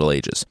still the Middle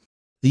Ages.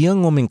 The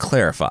young woman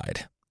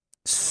clarified.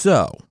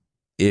 So,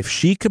 if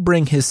she could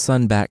bring his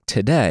son back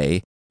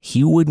today,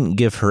 he wouldn't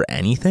give her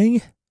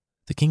anything?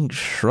 The king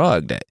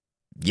shrugged.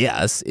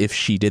 Yes, if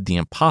she did the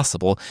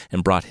impossible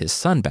and brought his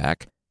son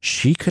back,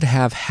 she could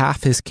have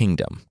half his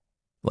kingdom,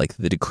 like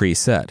the decree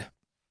said.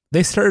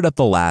 They started up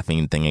the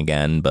laughing thing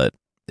again, but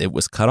it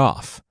was cut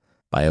off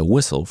by a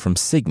whistle from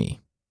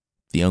Signy,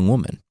 the young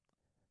woman.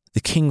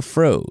 The king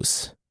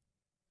froze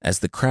as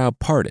the crowd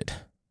parted,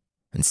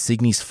 and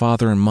Signy's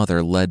father and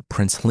mother led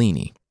Prince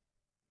Lainey.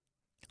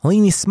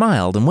 Lainey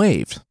smiled and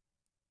waved.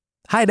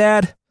 Hi,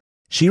 Dad.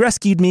 She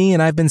rescued me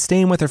and I've been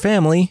staying with her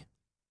family.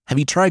 Have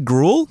you tried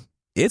gruel?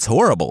 It's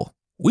horrible.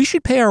 We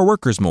should pay our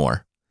workers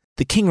more."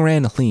 The king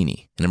ran to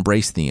Hlini and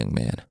embraced the young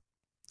man.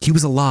 He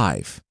was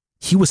alive.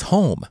 He was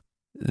home.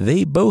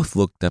 They both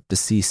looked up to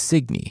see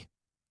Signy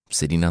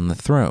sitting on the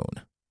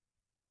throne.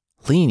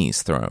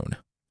 Hlini's throne.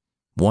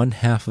 One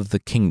half of the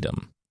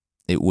kingdom.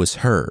 It was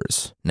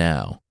hers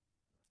now.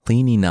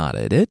 Hlini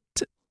nodded.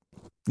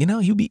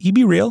 He'd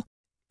be real.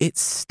 It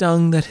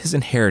stung that his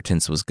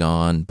inheritance was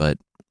gone, but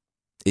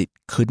it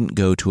couldn't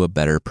go to a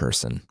better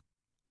person.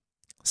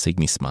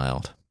 Signy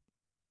smiled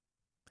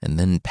and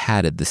then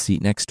patted the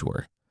seat next to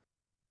her.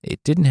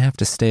 It didn't have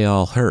to stay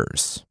all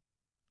hers.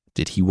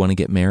 Did he want to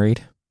get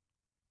married?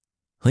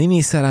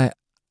 Hlini said,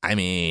 I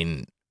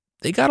mean,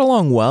 they got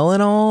along well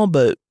and all,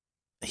 but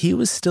he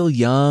was still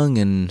young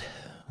and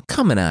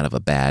coming out of a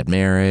bad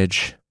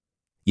marriage.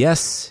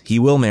 "Yes, he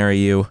will marry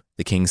you,"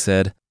 the king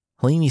said.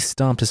 Hlini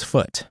stomped his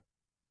foot.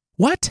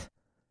 "What?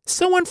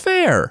 So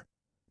unfair."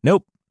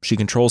 "Nope, she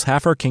controls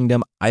half our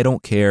kingdom. I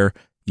don't care.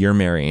 You're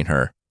marrying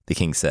her," the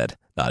king said,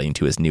 nodding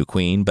to his new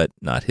queen, but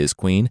not his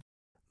queen.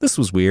 This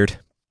was weird,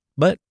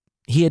 but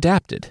he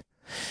adapted,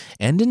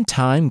 and in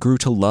time grew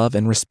to love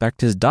and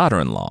respect his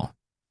daughter-in-law.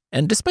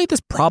 And despite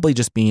this probably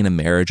just being a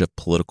marriage of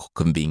political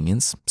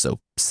convenience, so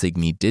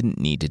Signy didn't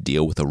need to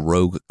deal with a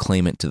rogue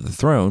claimant to the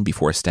throne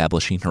before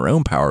establishing her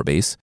own power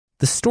base,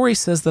 the story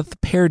says that the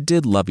pair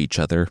did love each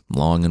other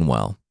long and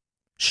well.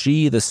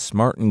 She, the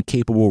smart and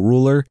capable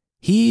ruler,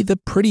 he, the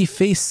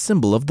pretty-faced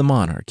symbol of the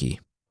monarchy.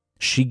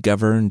 She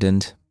governed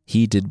and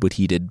he did what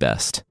he did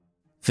best.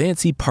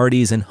 Fancy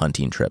parties and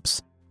hunting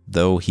trips,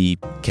 though he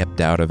kept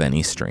out of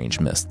any strange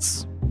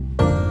mists.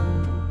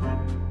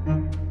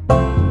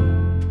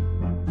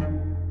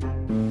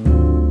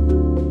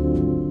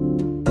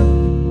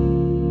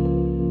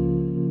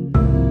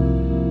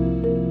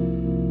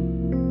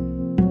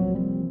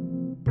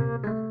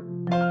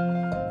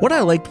 What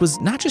I liked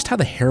was not just how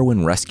the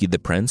heroine rescued the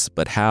prince,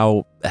 but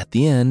how, at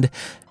the end,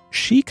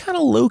 she kind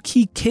of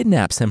low-key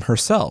kidnaps him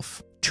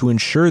herself to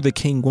ensure the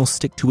king will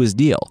stick to his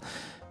deal,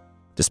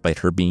 despite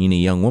her being a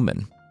young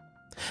woman.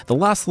 The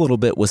last little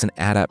bit was an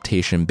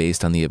adaptation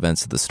based on the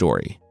events of the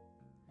story.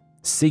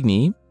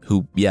 Signy,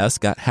 who, yes,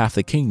 got half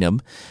the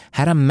kingdom,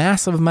 had a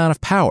massive amount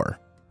of power,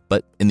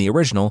 but in the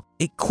original,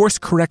 it course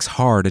corrects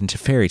hard into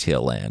fairy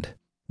tale land,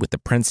 with the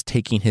prince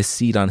taking his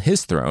seat on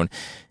his throne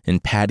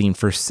and padding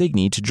for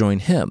Signy to join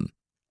him,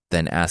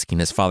 then asking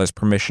his father's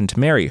permission to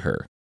marry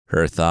her,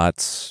 her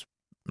thoughts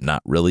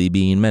not really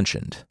being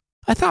mentioned.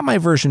 I thought my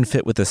version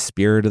fit with the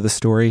spirit of the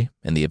story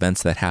and the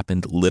events that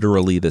happened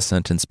literally the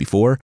sentence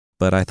before,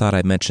 but I thought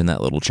I'd mention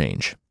that little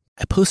change.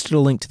 I posted a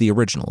link to the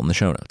original in the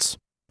show notes.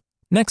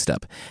 Next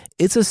up,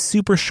 it's a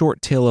super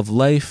short tale of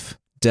life,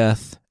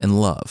 death,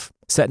 and love,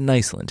 set in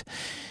Iceland,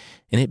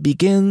 and it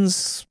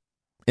begins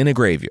in a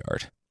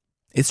graveyard.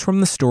 It's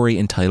from the story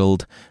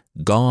entitled,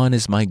 "Gone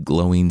is My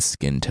Glowing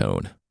Skin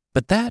Tone,"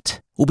 but that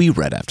will be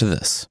right after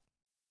this.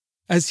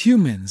 As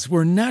humans,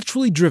 we're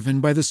naturally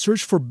driven by the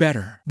search for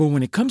better. But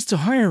when it comes to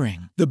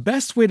hiring, the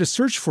best way to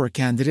search for a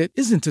candidate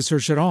isn't to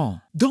search at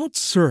all. Don't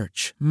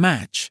search,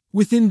 match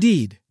with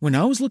Indeed. When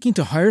I was looking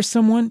to hire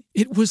someone,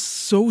 it was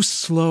so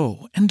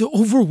slow and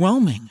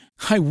overwhelming.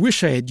 I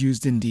wish I had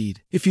used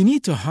Indeed. If you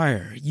need to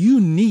hire,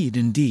 you need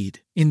Indeed.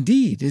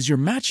 Indeed is your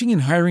matching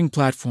and hiring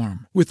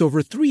platform with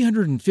over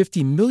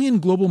 350 million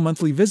global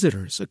monthly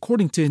visitors,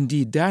 according to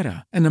Indeed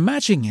data, and a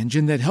matching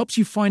engine that helps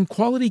you find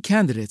quality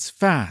candidates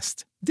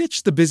fast.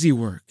 Ditch the busy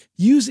work.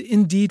 Use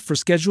Indeed for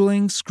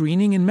scheduling,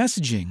 screening, and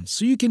messaging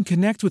so you can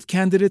connect with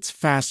candidates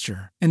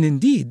faster. And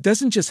Indeed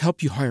doesn't just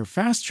help you hire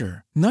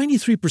faster.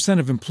 93%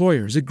 of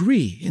employers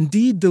agree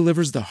Indeed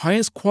delivers the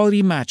highest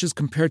quality matches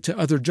compared to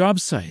other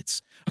job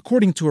sites,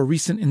 according to a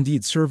recent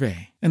Indeed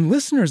survey. And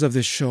listeners of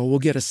this show will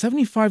get a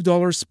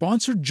 $75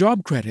 sponsored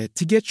job credit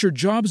to get your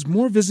jobs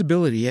more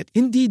visibility at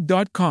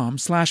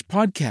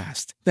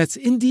Indeed.com/podcast. That's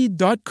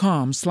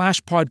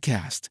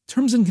Indeed.com/podcast.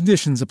 Terms and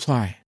conditions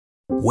apply.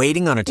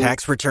 Waiting on a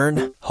tax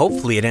return?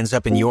 Hopefully it ends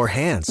up in your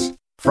hands.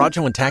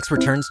 Fraudulent tax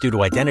returns due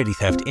to identity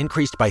theft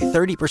increased by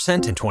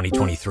 30% in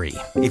 2023.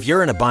 If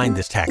you're in a bind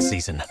this tax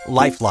season,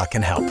 LifeLock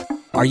can help.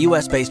 Our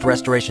U.S.-based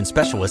restoration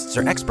specialists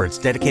are experts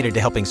dedicated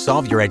to helping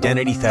solve your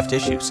identity theft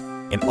issues.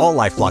 And all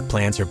LifeLock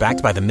plans are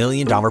backed by the $1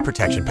 Million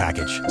Protection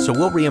Package. So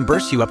we'll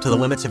reimburse you up to the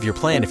limits of your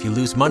plan if you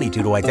lose money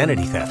due to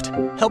identity theft.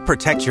 Help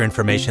protect your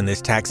information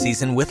this tax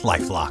season with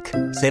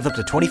LifeLock. Save up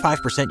to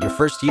 25% your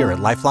first year at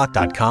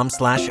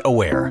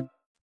LifeLock.com/aware.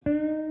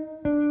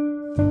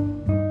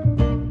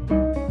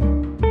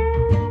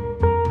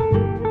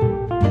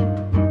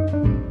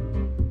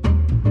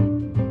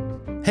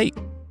 Hey,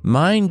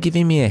 mind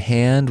giving me a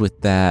hand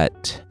with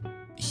that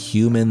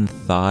human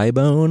thigh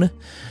bone?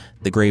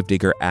 The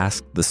gravedigger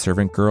asked the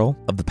servant girl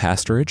of the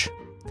pasturage.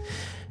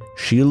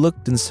 She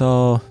looked and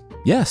saw,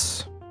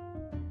 yes,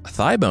 a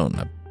thigh bone,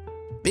 a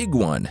big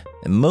one,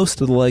 and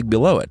most of the leg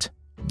below it.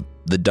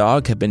 The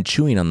dog had been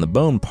chewing on the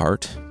bone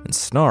part and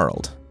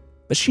snarled,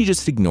 but she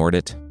just ignored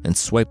it and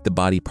swiped the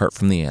body part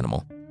from the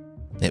animal.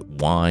 It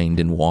whined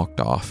and walked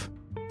off.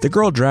 The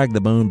girl dragged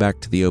the bone back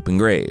to the open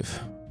grave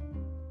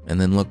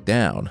and then looked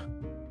down.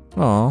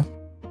 Aw,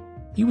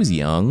 he was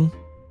young.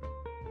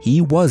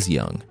 He was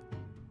young.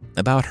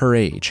 About her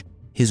age,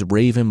 his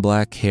raven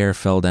black hair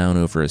fell down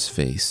over his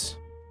face,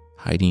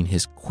 hiding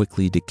his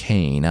quickly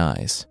decaying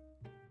eyes.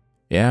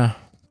 Yeah,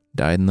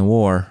 died in the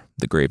war,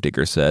 the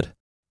gravedigger said.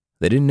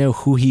 They didn't know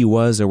who he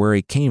was or where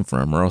he came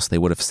from, or else they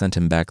would have sent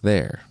him back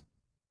there.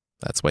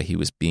 That's why he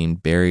was being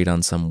buried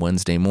on some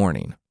Wednesday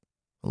morning,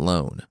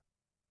 alone,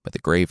 by the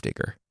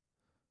gravedigger.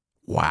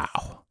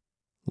 Wow,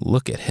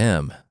 look at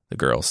him, the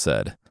girl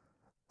said,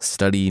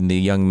 studying the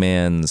young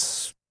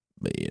man's,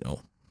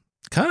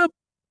 kind of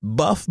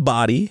buff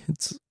body.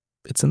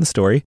 It's in the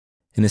story,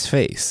 in his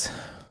face.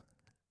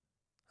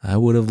 I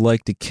would have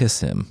liked to kiss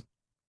him.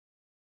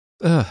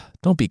 Ugh,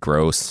 don't be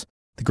gross,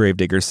 the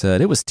gravedigger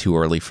said. It was too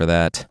early for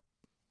that.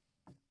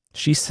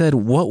 She said,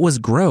 what was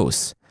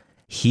gross?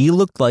 He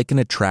looked like an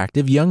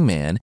attractive young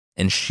man,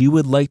 and she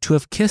would like to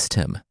have kissed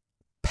him.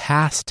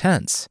 Past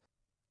tense.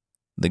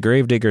 The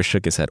gravedigger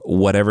shook his head.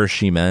 Whatever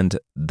she meant,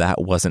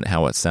 that wasn't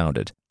how it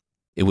sounded.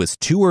 It was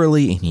too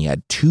early, and he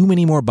had too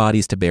many more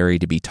bodies to bury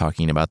to be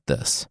talking about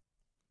this.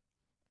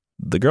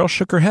 The girl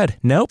shook her head.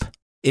 Nope.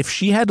 If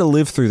she had to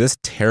live through this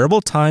terrible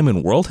time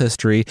in world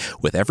history,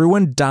 with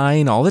everyone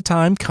dying all the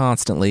time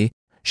constantly,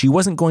 she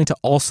wasn't going to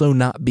also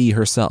not be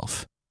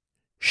herself.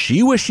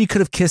 She wished she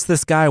could have kissed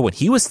this guy when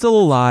he was still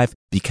alive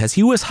because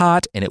he was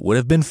hot and it would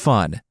have been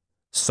fun.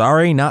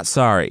 Sorry, not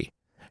sorry.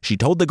 She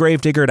told the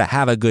gravedigger to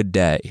have a good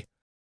day.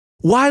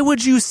 Why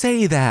would you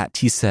say that?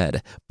 He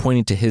said,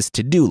 pointing to his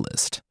to-do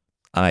list,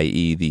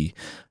 i.e. the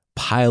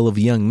pile of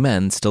young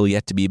men still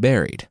yet to be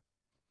buried.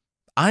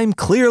 I'm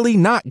clearly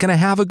not going to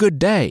have a good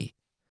day.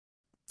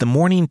 The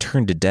morning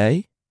turned to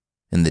day,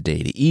 and the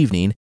day to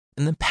evening,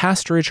 and the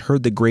pastorage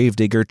heard the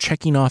gravedigger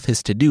checking off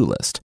his to-do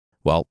list,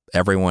 while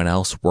everyone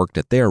else worked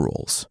at their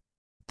roles.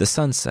 The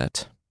sun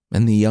set,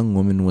 and the young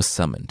woman was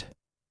summoned.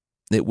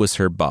 It was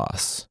her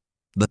boss,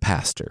 the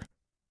pastor.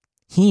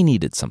 He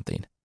needed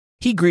something.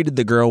 He greeted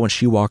the girl when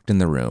she walked in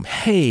the room.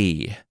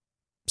 Hey!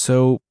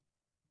 So,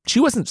 she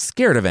wasn't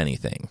scared of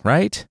anything,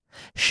 right?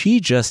 She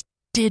just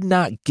did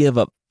not give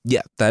up.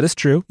 Yeah, that is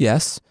true,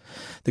 yes,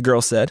 the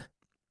girl said.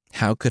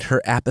 How could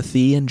her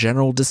apathy and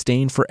general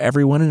disdain for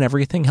everyone and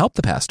everything help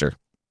the pastor?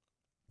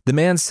 The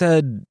man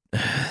said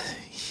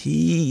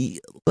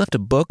he left a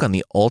book on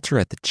the altar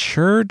at the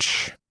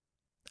church,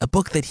 a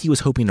book that he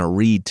was hoping to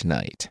read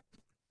tonight.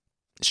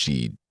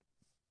 She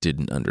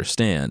didn't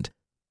understand.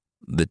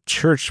 The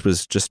church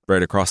was just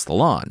right across the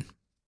lawn.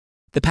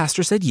 The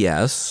pastor said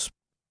yes,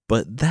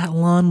 but that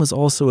lawn was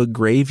also a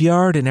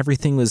graveyard and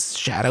everything was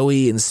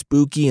shadowy and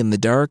spooky in the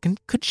dark, and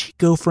could she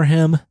go for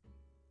him?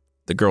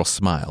 The girl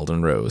smiled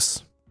and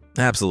rose.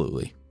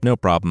 Absolutely, no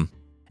problem.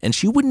 And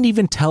she wouldn't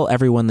even tell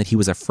everyone that he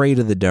was afraid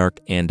of the dark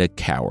and a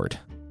coward.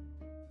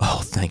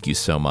 Oh, thank you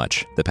so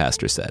much, the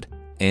pastor said,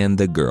 and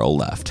the girl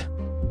left.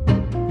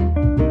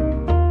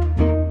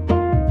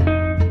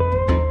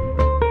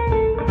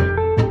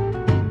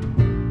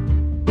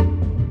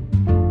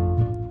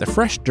 The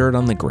fresh dirt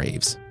on the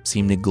graves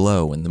seemed to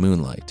glow in the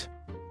moonlight.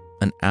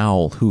 An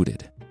owl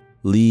hooted.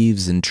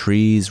 Leaves and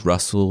trees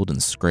rustled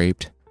and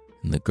scraped.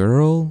 And the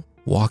girl,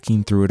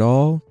 walking through it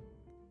all,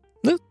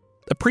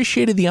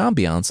 appreciated the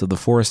ambiance of the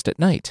forest at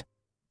night.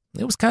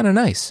 It was kind of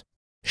nice.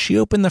 She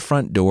opened the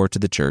front door to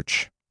the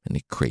church, and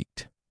it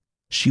creaked.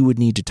 She would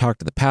need to talk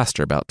to the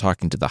pastor about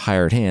talking to the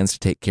hired hands to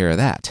take care of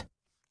that.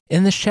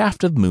 In the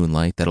shaft of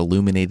moonlight that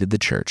illuminated the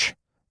church,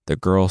 the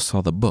girl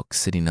saw the book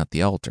sitting at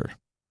the altar.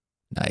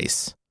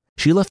 Nice.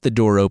 She left the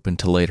door open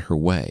to light her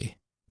way,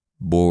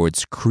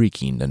 boards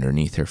creaking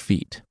underneath her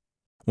feet.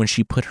 When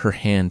she put her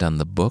hand on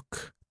the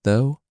book,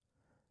 though,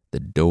 the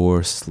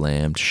door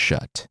slammed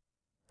shut.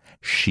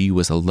 She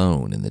was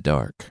alone in the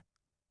dark.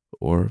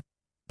 Or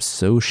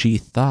so she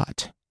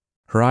thought.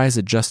 Her eyes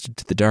adjusted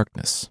to the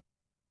darkness.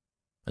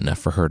 Enough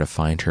for her to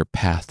find her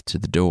path to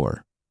the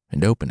door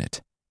and open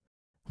it.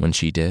 When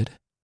she did,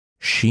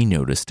 she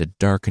noticed a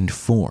darkened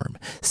form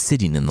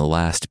sitting in the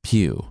last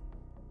pew,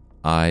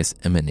 eyes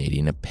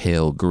emanating a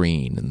pale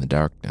green in the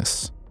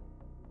darkness.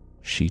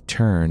 She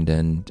turned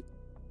and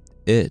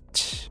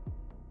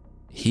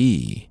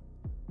he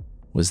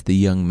was the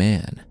young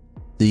man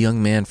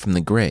from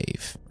the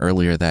grave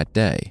earlier that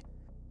day.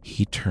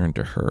 He turned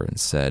to her and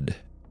said,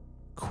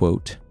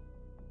 quote,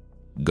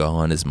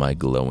 "Gone is my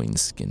glowing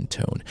skin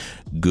tone,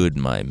 good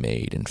my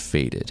maid and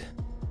faded.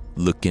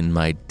 Look in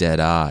my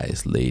dead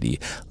eyes, lady,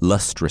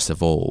 lustrous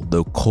of old,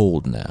 though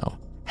cold now.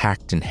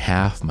 Hacked in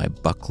half my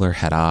buckler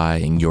had I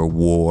in your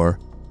war,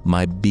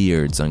 my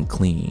beard's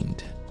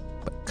uncleaned.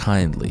 But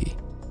kindly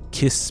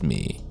kiss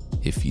me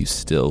if you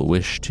still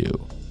wish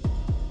to."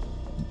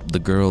 The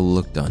girl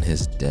looked on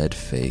his dead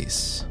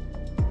face,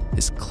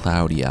 his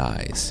cloudy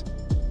eyes,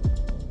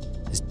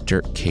 his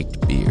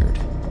dirt-caked beard,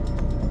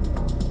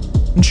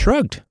 and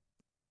shrugged.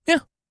 Yeah,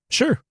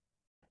 sure.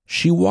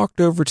 She walked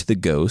over to the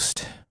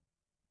ghost,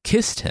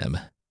 kissed him,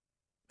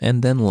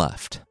 and then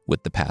left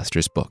with the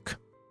pastor's book.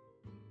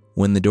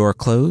 When the door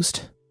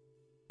closed,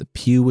 the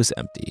pew was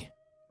empty.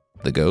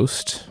 The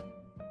ghost,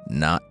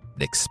 not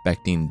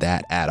expecting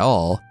that at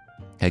all,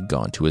 had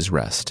gone to his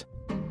rest.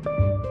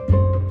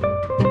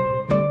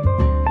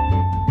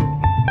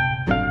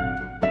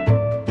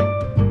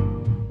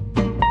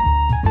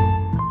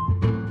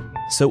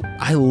 So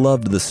I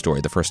loved this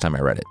story the first time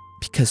I read it,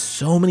 because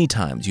so many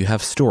times you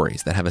have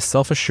stories that have a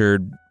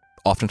self-assured,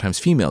 oftentimes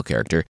female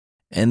character,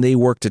 and they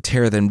work to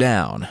tear them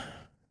down.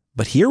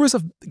 But here was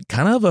a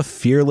kind of a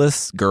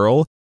fearless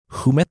girl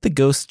who met the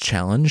ghost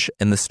challenge,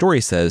 and the story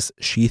says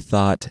she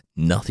thought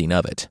nothing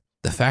of it.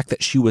 The fact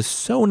that she was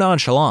so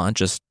nonchalant,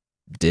 just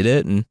did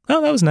it, and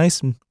oh, that was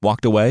nice, and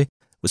walked away,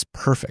 was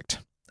perfect.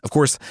 Of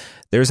course,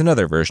 there's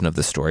another version of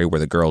the story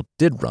where the girl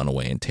did run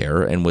away in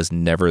terror and was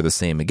never the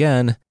same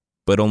again,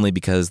 but only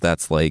because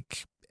that's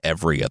like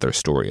every other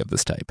story of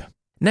this type.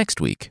 Next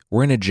week,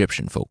 we're in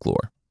Egyptian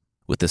folklore,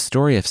 with the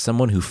story of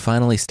someone who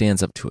finally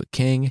stands up to a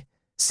king,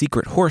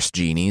 secret horse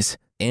genies,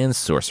 and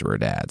sorcerer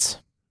dads.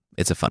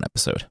 It's a fun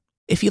episode.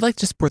 If you'd like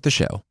to support the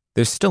show,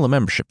 there's still a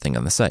membership thing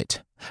on the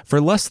site. For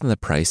less than the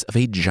price of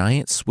a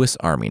giant Swiss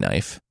Army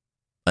knife,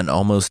 an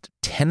almost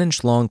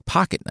 10-inch long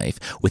pocket knife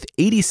with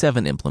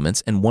 87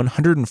 implements and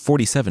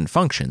 147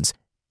 functions,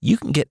 you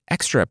can get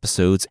extra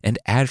episodes and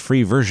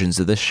ad-free versions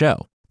of this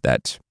show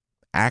that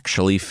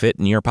actually fit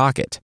in your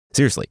pocket.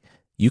 Seriously,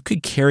 you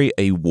could carry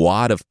a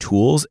wad of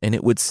tools and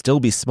it would still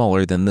be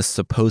smaller than the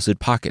supposed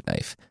pocket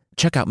knife.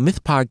 Check out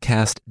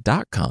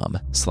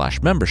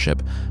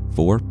mythpodcast.com/membership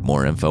for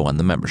more info on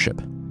the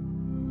membership.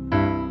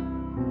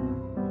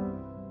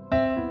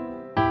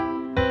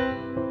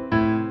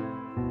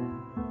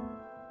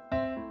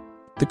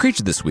 The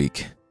creature this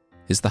week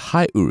is the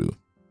Haiuru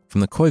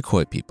from the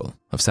Khoikhoi people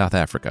of South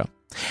Africa.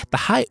 The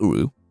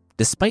Haiuru,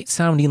 despite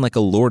sounding like a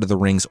Lord of the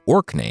Rings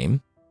orc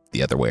name,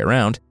 the other way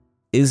around,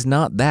 is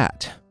not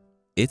that.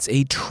 It's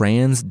a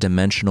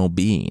trans-dimensional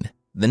being.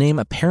 The name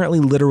apparently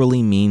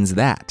literally means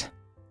that.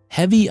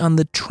 Heavy on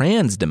the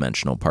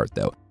trans-dimensional part,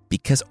 though,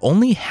 because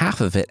only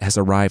half of it has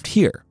arrived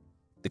here.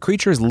 The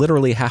creature is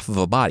literally half of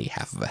a body,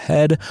 half of a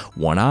head,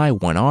 one eye,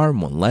 one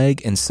arm, one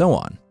leg, and so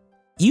on.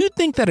 You'd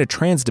think that a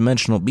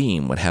trans-dimensional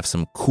being would have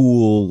some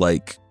cool,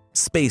 like,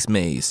 space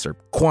mace or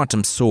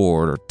quantum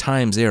sword or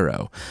time's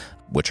arrow,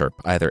 which are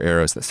either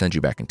arrows that send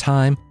you back in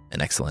time,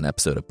 an excellent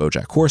episode of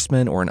BoJack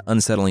Horseman, or an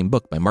unsettling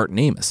book by Martin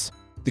Amis.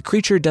 The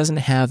creature doesn't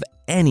have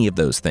any of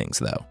those things,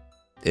 though.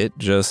 It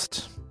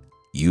just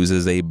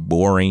uses a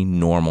boring,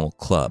 normal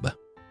club.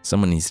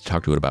 Someone needs to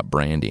talk to it about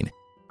branding.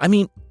 I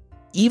mean,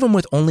 even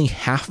with only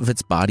half of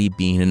its body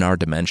being in our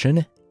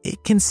dimension,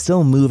 it can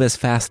still move as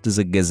fast as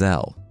a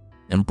gazelle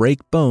and break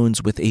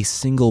bones with a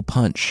single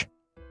punch.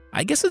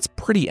 I guess it's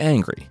pretty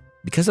angry,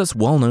 because it's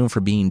well known for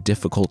being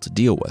difficult to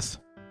deal with.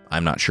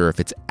 I'm not sure if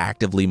it's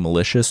actively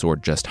malicious or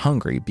just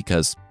hungry,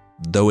 because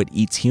though it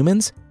eats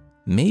humans,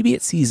 maybe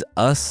it sees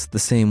us the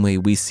same way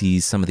we see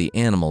some of the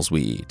animals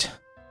we eat.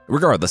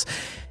 Regardless,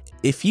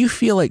 if you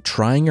feel like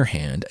trying your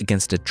hand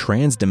against a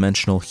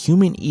trans-dimensional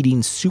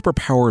human-eating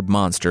superpowered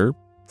monster,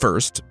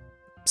 first,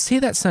 say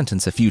that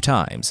sentence a few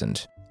times,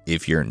 and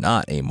if you're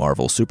not a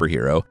Marvel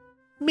superhero,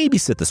 maybe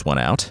sit this one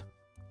out.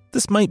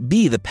 This might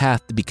be the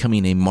path to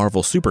becoming a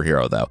Marvel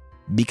superhero, though,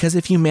 because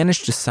if you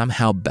manage to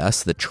somehow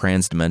best the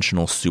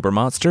trans-dimensional super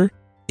monster,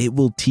 it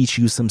will teach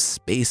you some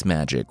space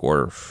magic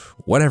or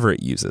whatever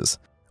it uses,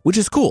 which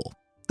is cool.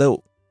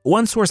 Though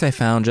one source I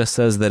found just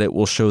says that it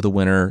will show the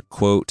winner,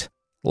 quote,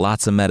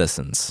 lots of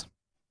medicines,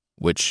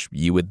 which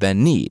you would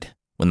then need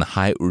when the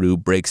Haiuru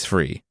breaks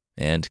free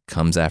and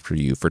comes after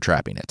you for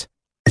trapping it.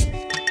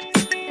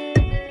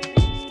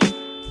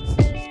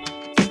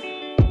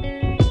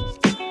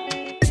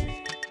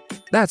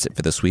 That's it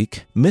for this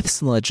week.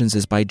 Myths and Legends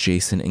is by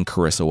Jason and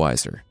Carissa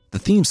Weiser. The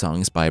theme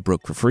song is by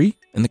Broke for Free,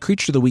 and the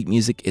Creature of the Week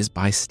music is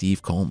by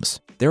Steve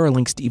Combs. There are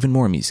links to even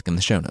more music in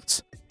the show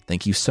notes.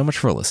 Thank you so much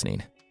for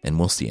listening, and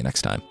we'll see you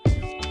next time.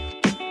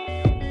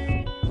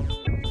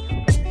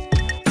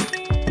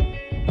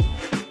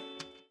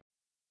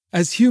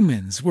 As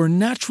humans, we're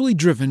naturally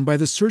driven by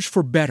the search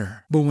for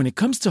better. But when it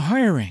comes to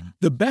hiring,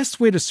 the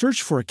best way to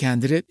search for a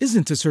candidate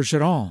isn't to search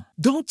at all.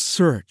 Don't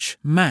search,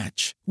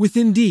 match with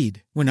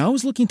Indeed. When I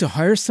was looking to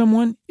hire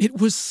someone, it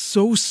was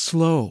so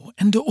slow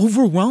and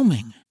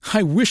overwhelming.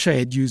 I wish I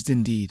had used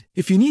Indeed.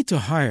 If you need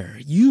to hire,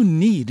 you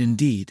need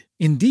Indeed.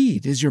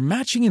 Indeed is your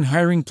matching and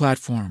hiring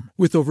platform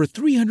with over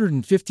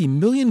 350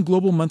 million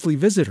global monthly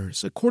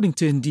visitors, according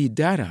to Indeed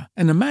data,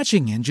 and a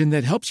matching engine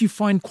that helps you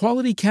find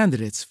quality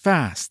candidates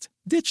fast.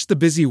 Ditch the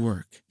busy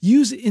work.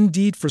 Use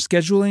Indeed for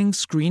scheduling,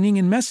 screening,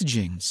 and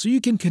messaging so you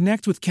can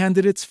connect with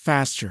candidates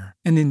faster.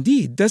 And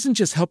Indeed doesn't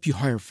just help you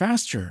hire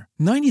faster.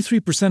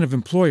 93% of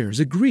employers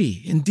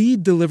agree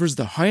Indeed delivers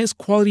the highest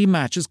quality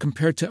matches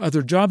compared to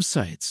other job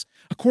sites,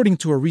 according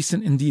to a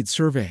recent Indeed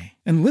survey.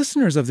 And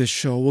listeners of this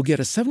show will get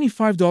a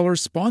 $75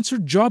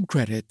 sponsored job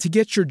credit to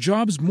get your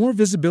jobs more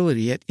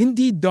visibility at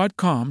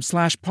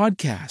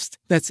Indeed.com/podcast.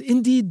 That's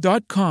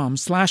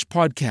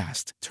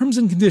Indeed.com/podcast. Terms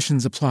and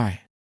conditions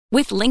apply.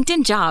 With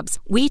LinkedIn Jobs,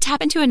 we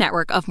tap into a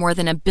network of more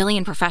than 1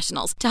 billion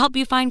professionals to help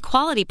you find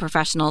quality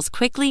professionals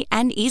quickly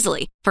and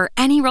easily for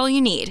any role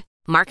you need.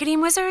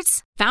 Marketing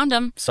wizards? Found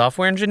them.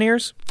 Software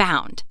engineers?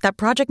 Found. That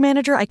project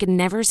manager I could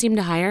never seem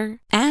to hire?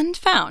 And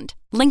found.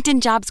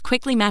 LinkedIn Jobs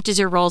quickly matches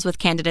your roles with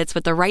candidates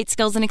with the right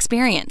skills and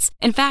experience.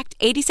 In fact,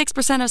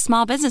 86% of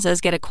small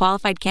businesses get a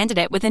qualified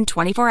candidate within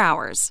 24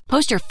 hours.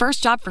 Post your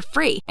first job for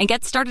free and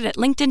get started at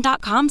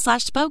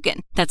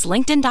linkedin.com/spoken. That's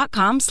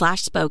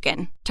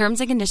linkedin.com/spoken. Terms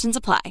and conditions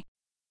apply.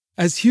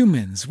 As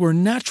humans, we're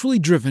naturally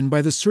driven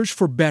by the search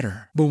for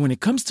better. But when it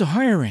comes to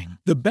hiring,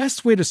 the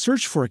best way to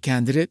search for a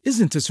candidate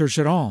isn't to search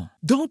at all.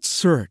 Don't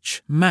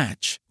search,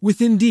 match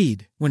with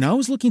Indeed. When I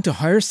was looking to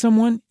hire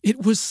someone,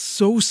 it was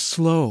so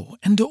slow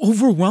and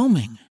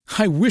overwhelming.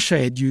 I wish I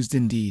had used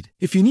Indeed.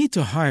 If you need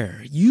to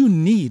hire, you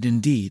need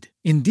Indeed.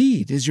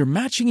 Indeed is your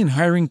matching and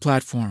hiring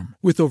platform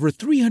with over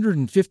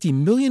 350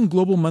 million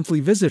global monthly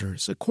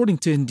visitors, according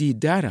to Indeed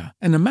data,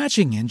 and a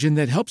matching engine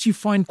that helps you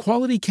find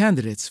quality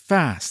candidates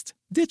fast.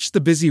 Ditch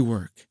the busy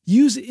work.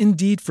 Use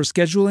Indeed for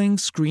scheduling,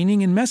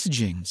 screening, and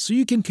messaging so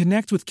you can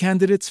connect with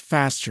candidates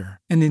faster.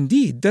 And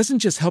Indeed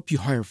doesn't just help you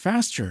hire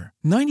faster.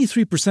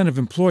 93% of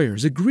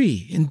employers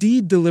agree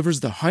Indeed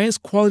delivers the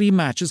highest quality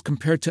matches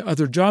compared to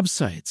other job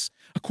sites,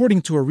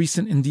 according to a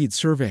recent Indeed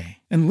survey.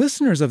 And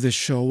listeners of this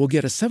show will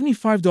get a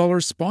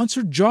 $75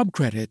 sponsored job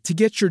credit to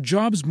get your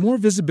jobs more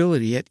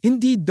visibility at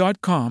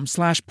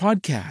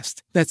Indeed.com/podcast.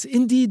 That's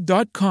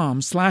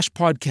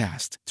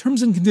Indeed.com/podcast.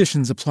 Terms and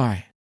conditions apply.